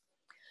loss.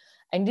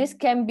 And this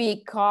can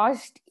be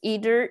caused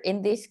either,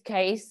 in this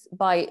case,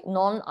 by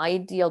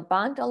non-ideal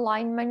band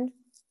alignment.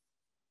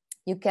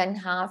 You can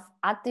have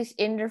at this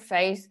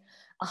interface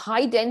a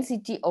high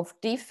density of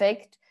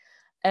defect,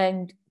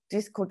 and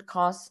this could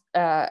cause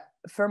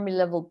Fermi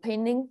level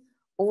pinning.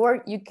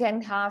 Or you can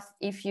have,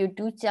 if you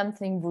do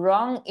something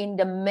wrong in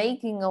the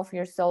making of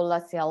your solar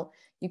cell,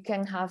 you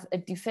can have a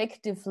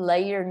defective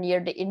layer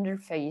near the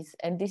interface,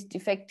 and this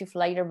defective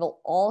layer will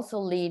also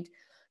lead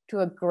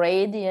to a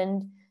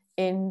gradient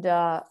in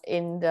the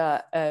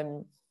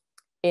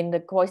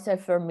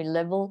quasi-Fermi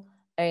level,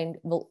 and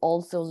will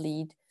also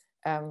lead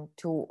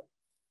to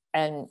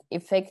an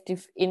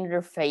effective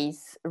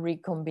interface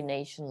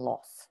recombination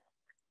loss.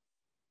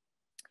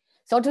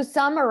 So to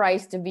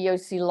summarize the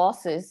VOC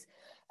losses,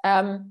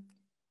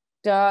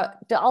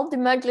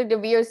 ultimately the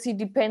VOC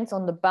depends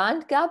on the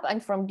band gap,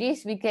 and from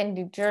this we can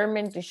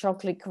determine the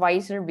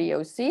Shockley-Queisser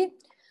VOC,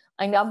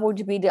 and that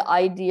would be the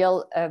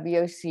ideal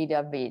VOC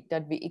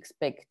that we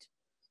expect.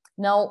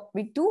 Now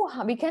we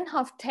can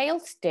have tail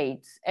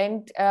states,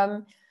 and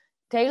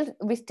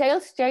with tail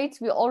states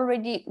we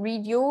already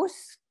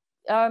reduce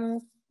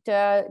the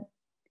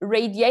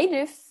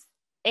radiative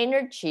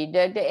energy,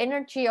 the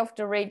energy of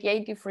the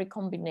radiative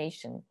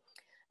recombination,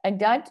 and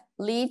that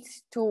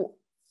leads to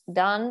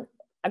then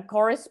a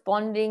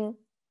corresponding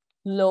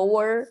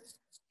lower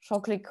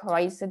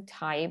Shockley-Queisser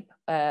type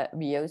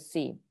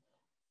VOC.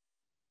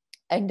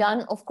 And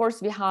then, of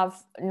course, we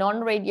have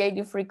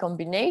non-radiative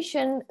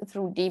recombination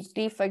through deep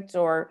defects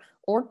or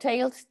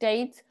tail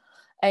states,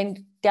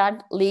 and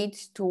that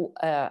leads to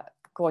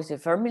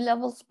quasi-Fermi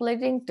level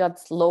splitting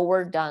that's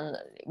lower than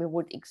we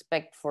would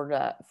expect for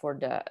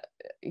the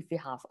if you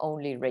have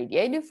only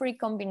radiative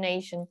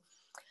recombination.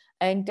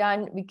 And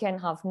then we can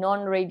have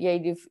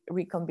non-radiative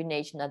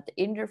recombination at the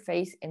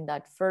interface, and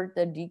that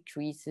further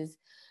decreases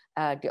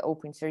the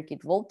open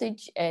circuit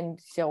voltage. And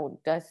so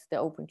thus the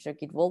open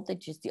circuit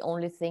voltage is the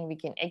only thing we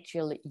can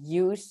actually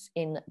use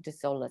in the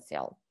solar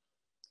cell.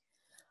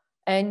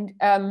 And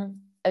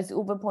as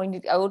Uwe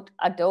pointed out,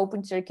 at the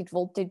open circuit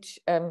voltage,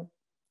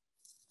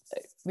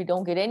 we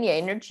don't get any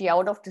energy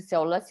out of the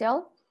solar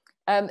cell.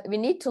 We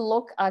need to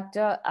look at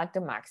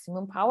the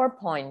maximum power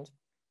point.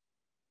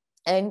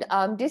 And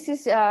this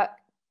is a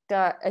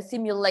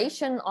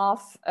simulation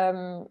of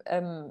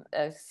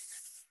a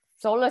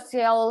solar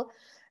cell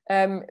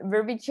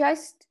where we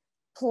just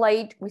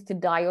played with the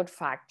diode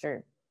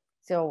factor.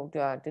 So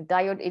the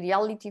diode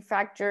ideality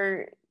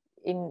factor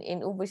in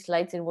Uwe's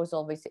slides, it was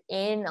always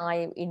N.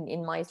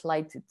 In my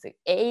slides, it's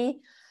A.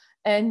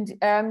 And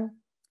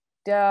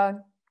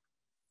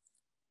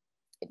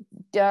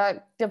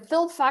the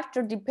fill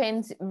factor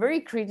depends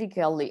very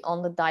critically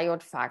on the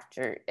diode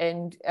factor.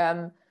 And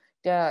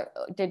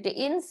the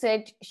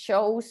inset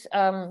shows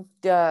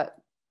the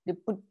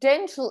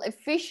potential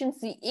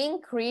efficiency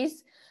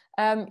increase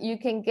you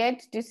can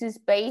get. This is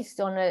based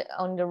on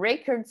the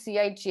record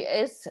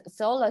CIGS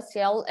solar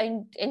cell,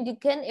 and you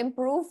can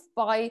improve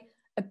by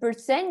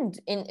 1%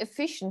 in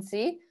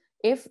efficiency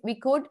if we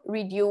could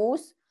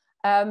reduce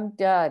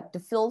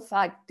the fill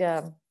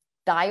factor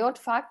diode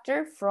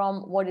factor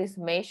from what is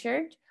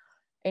measured.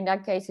 In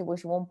that case, it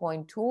was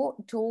 1.2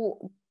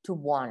 to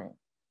 1.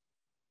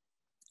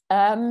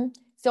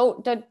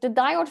 So the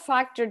diode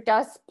factor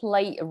does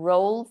play a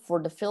role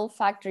for the fill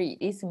factor. It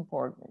is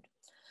important.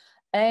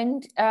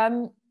 And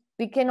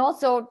we can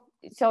also,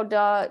 so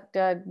the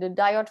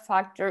diode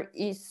factor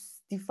is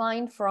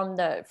defined from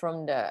the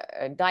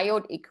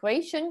diode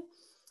equation.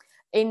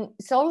 In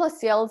solar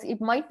cells,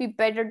 it might be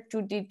better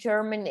to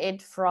determine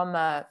it from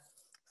a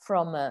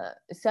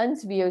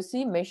Sun's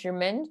VOC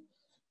measurement,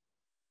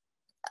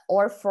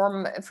 or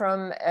from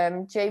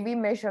JV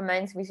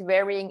measurements with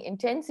varying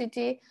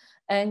intensity,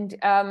 and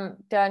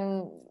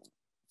then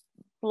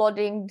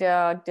plotting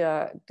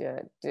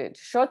the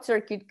short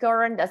circuit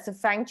current as a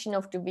function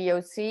of the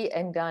VOC,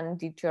 and then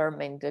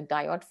determine the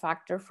diode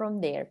factor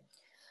from there.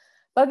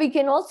 But we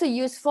can also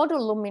use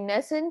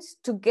photoluminescence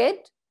to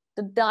get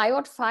the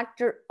diode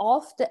factor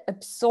of the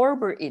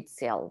absorber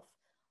itself.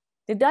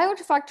 The diode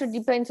factor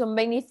depends on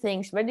many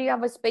things, whether you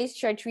have a space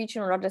charge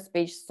region or not a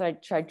space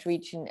charge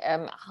region,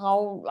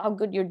 how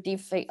good your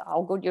defect,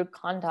 how good your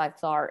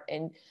contacts are,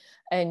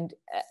 and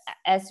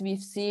as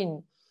we've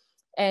seen.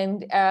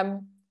 And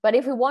but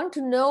if we want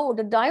to know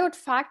the diode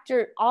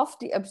factor of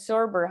the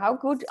absorber, how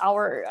good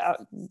our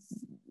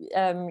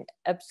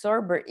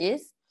absorber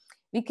is,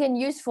 we can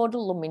use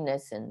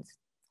photoluminescence.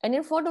 And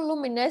in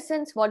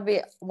photoluminescence, what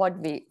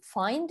we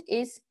find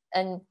is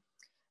a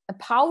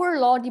power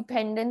law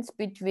dependence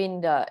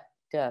between the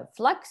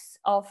flux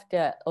of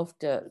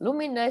the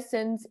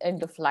luminescence and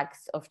the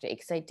flux of the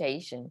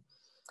excitation.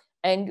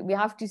 And we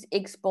have this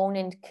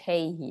exponent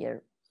K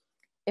here.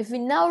 If we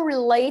now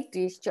relate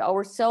this to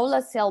our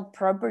solar cell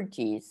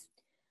properties,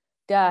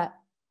 the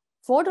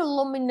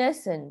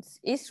photoluminescence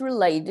is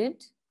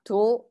related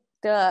to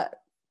the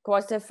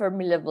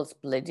quasi-Fermi level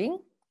splitting,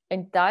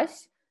 and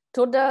thus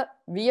to the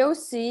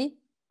VOC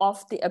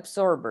of the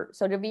absorber.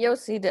 So the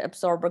VOC the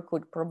absorber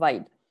could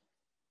provide.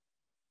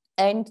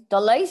 And the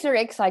laser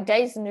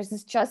excitation, this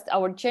is just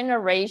our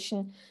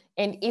generation.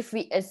 And if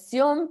we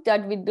assume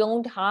that we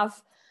don't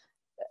have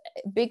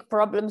big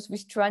problems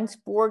with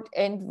transport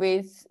and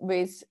with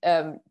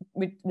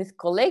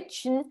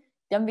collection,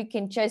 then we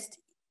can just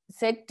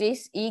set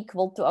this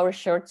equal to our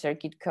short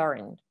circuit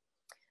current.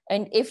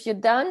 And if you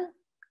then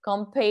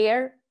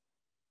compare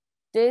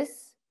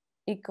this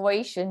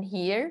equation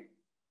here,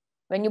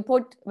 when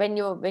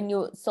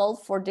you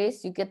solve for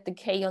this, you get the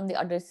K on the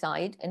other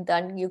side, and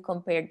then you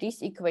compare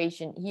this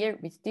equation here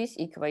with this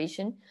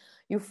equation,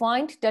 you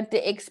find that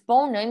the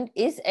exponent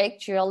is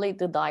actually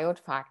the diode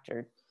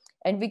factor.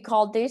 And we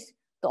call this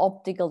the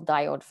optical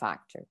diode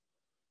factor.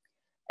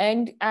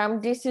 And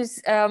this is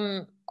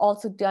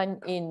also done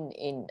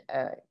in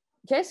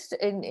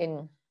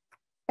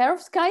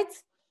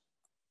perovskites.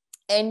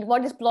 And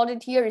what is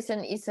plotted here is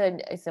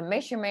a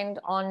measurement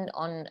on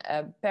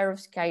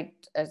perovskite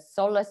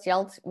solar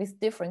cells with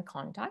different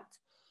contacts.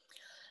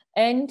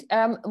 And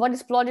what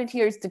is plotted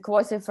here is the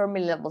quasi-Fermi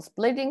level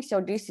splitting.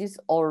 So this is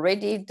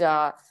already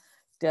the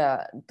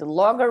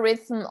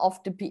logarithm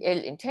of the PL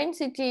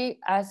intensity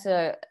as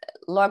a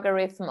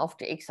logarithm of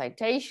the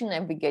excitation,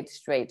 and we get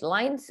straight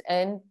lines,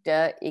 and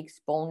the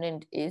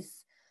exponent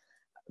is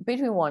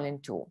between 1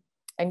 and 2.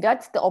 And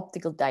that's the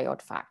optical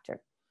diode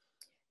factor.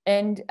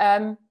 And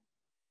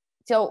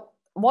so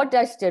what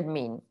does that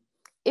mean?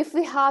 If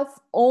we have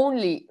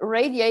only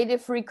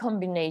radiative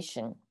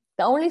recombination,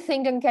 the only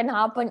thing that can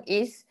happen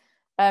is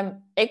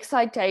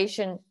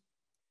excitation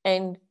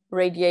and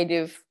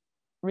radiative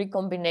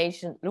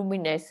recombination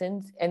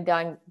luminescence, and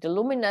then the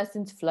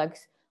luminescence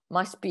flux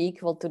must be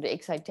equal to the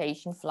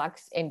excitation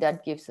flux, and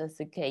that gives us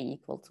a K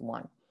equal to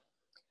 1.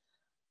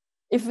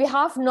 If we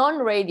have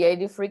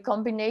non-radiative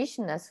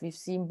recombination, as we've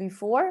seen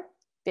before,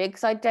 the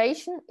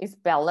excitation is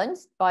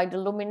balanced by the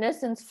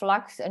luminescence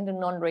flux and the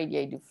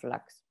non-radiative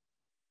flux,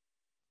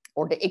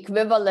 or the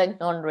equivalent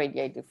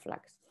non-radiative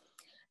flux.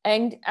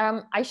 And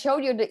I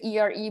showed you the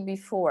ERE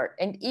before,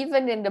 and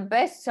even in the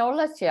best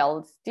solar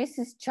cells, this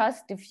is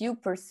just a few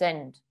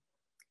percent.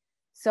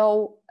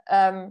 So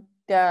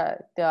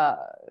the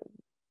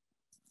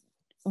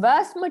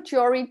vast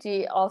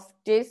majority of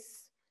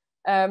this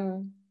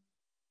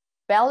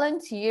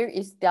balance here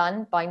is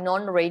done by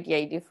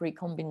non-radiative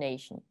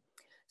recombination.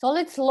 So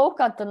let's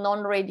look at the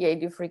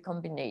non-radiative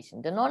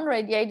recombination. The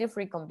non-radiative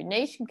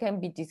recombination can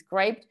be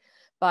described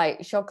by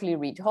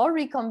Shockley-Reed-Hall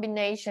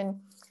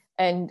recombination,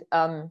 and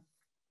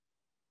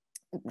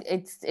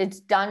it's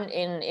done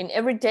in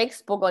every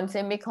textbook on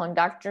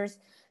semiconductors.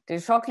 The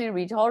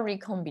Shockley-Reed-Hall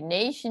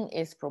recombination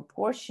is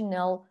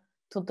proportional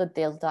to the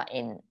delta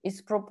N.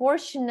 It's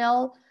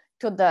proportional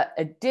to the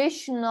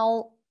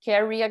additional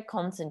carrier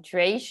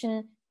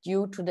concentration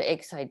due to the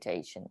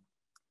excitation.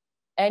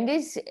 And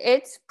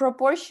it's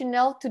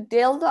proportional to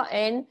delta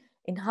N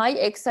in high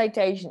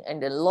excitation,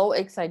 and in low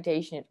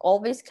excitation, it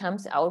always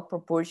comes out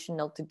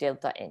proportional to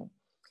delta N.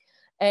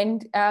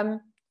 And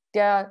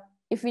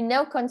if we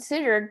now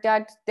consider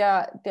that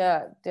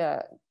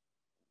the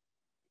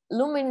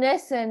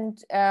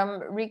luminescent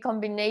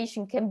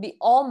recombination can be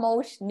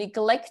almost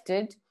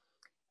neglected,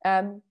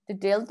 the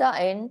delta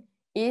N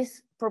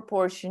is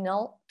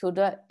proportional to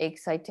the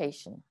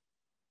excitation.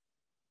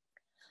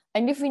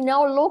 And if we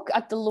now look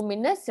at the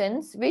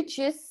luminescence, which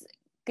is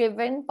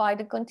given by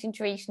the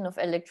concentration of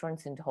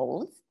electrons and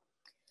holes,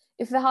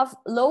 if we have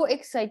low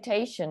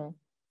excitation,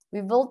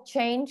 we will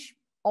change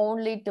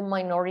only the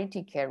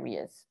minority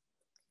carriers,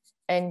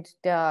 and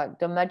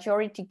the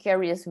majority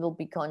carriers will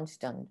be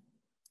constant.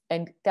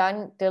 And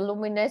then the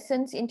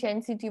luminescence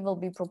intensity will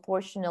be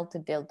proportional to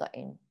delta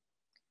N.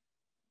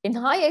 In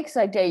high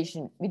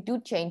excitation, we do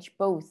change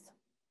both,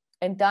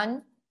 and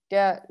then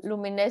the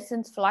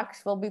luminescence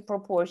flux will be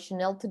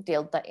proportional to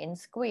delta N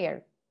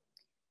squared.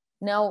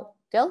 Now,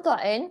 delta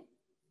N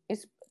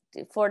is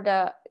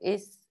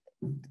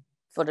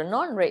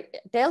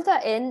delta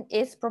N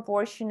is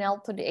proportional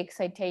to the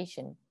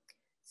excitation.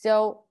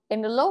 So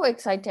in the low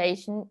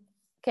excitation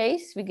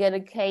case, we get a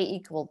K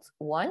equals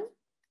 1.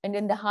 And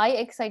in the high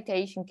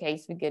excitation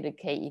case, we get a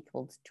K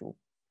equals 2.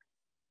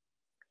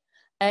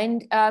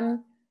 And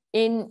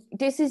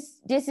this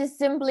is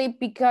simply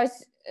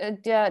because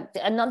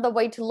another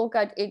way to look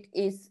at it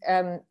is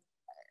how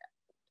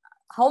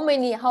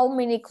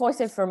many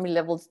quasi-Fermi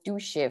levels do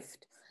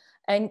shift.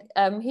 And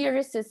here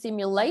is a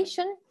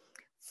simulation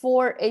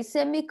for a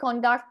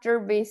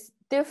semiconductor with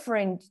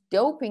different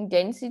doping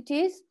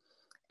densities.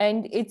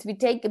 And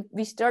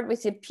we start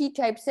with a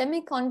p-type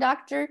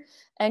semiconductor,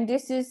 and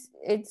this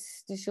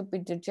should be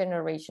the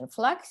generation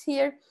flux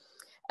here.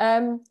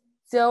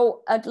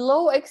 So at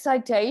low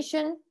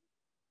excitation,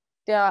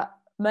 the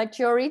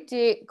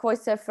majority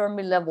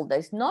quasi-Fermi level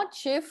does not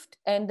shift,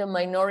 and the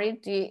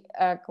minority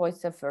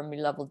quasi-Fermi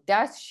level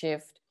does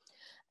shift.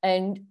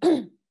 And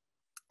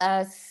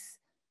as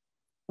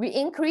we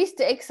increase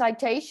the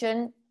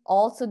excitation,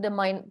 also the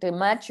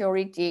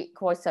majority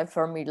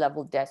quasi-Fermi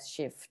level does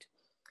shift.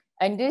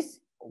 And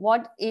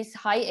what is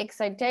high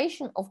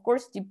excitation, of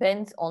course,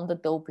 depends on the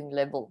doping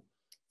level.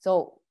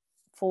 So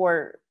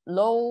for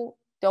low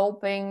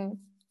doping,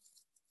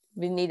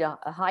 we need a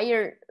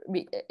higher,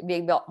 we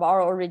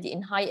are already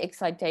in high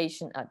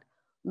excitation at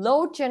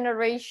low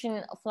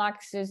generation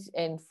fluxes,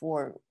 and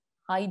for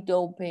high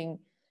doping,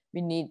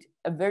 we need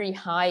a very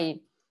high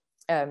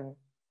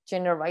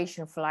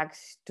generation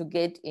flux to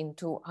get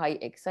into high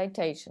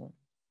excitation.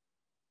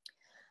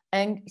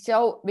 And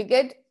so we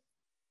get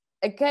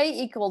a K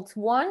equals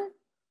 1,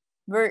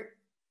 where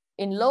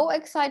in low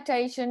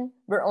excitation,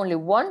 where only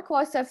one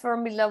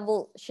quasi-Fermi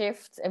level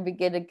shifts, and we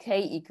get a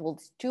K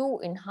equals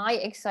 2 in high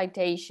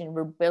excitation,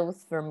 where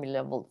both Fermi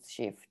levels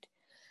shift.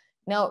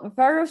 Now,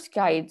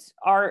 perovskites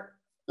are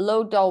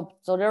low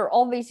doped, so they're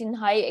always in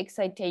high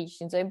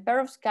excitation. So in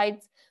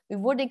perovskites, we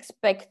would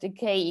expect a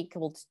K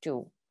equals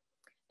 2.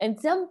 And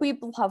some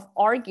people have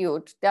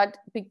argued that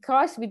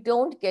because we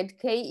don't get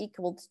K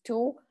equals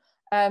 2,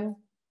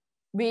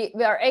 we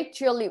are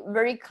actually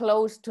very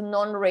close to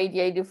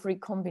non-radiative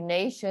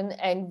recombination,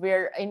 and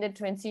we're in the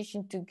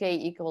transition to K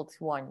equals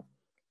 1.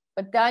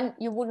 But then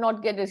you would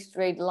not get a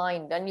straight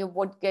line. Then you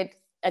would get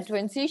a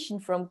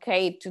transition from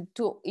K to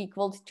 2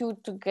 equals 2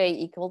 to K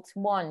equals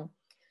 1.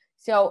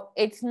 So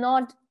it's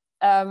not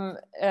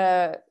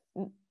radiative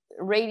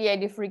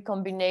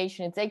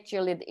recombination. It's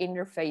actually the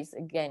interface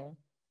again.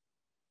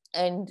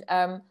 And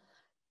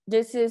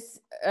this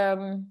is,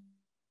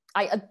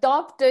 I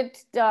adopted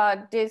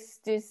this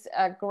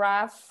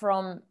graph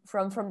from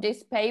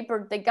this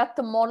paper. They got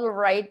the model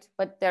right,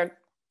 but they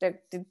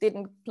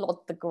didn't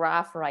plot the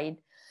graph right.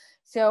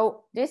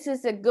 So this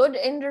is a good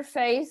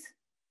interface,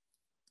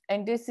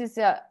 and this is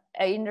a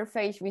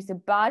interface with a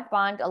bad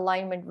band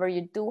alignment where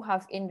you do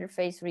have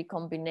interface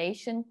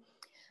recombination.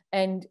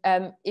 And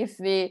so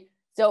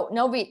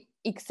now we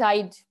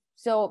excite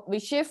So we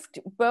shift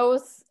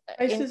both.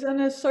 Hi,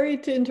 Susanne, sorry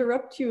to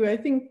interrupt you. I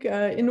think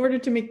in order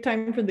to make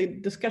time for the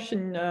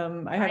discussion,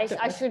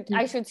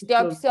 I should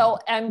stop. So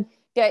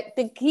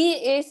the key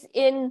is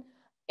in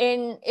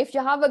if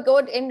you have a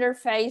good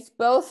interface,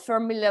 both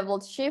Fermi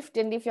levels shift,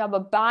 and if you have a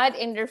bad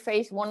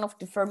interface, one of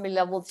the Fermi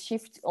levels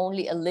shifts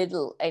only a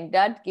little, and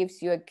that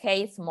gives you a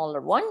K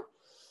smaller one.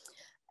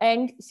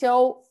 And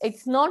so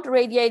it's not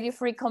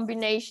radiative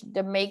recombination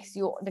that makes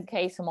you the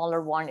K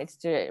smaller one, it's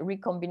the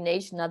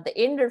recombination at the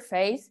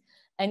interface.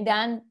 And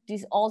then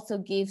this also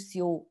gives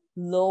you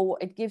low,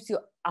 it gives you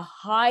a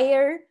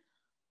higher,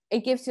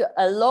 it gives you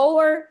a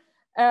lower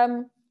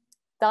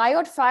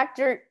diode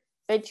factor,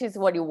 which is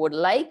what you would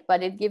like,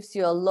 but it gives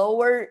you a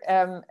lower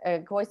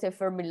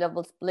quasi-Fermi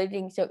level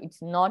splitting, so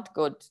it's not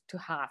good to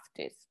have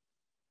this.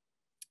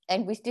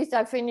 And with this,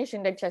 I finish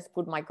and I just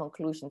put my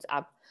conclusions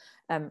up.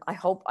 I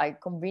hope I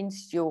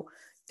convinced you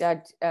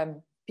that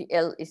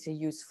PL is a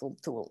useful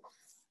tool.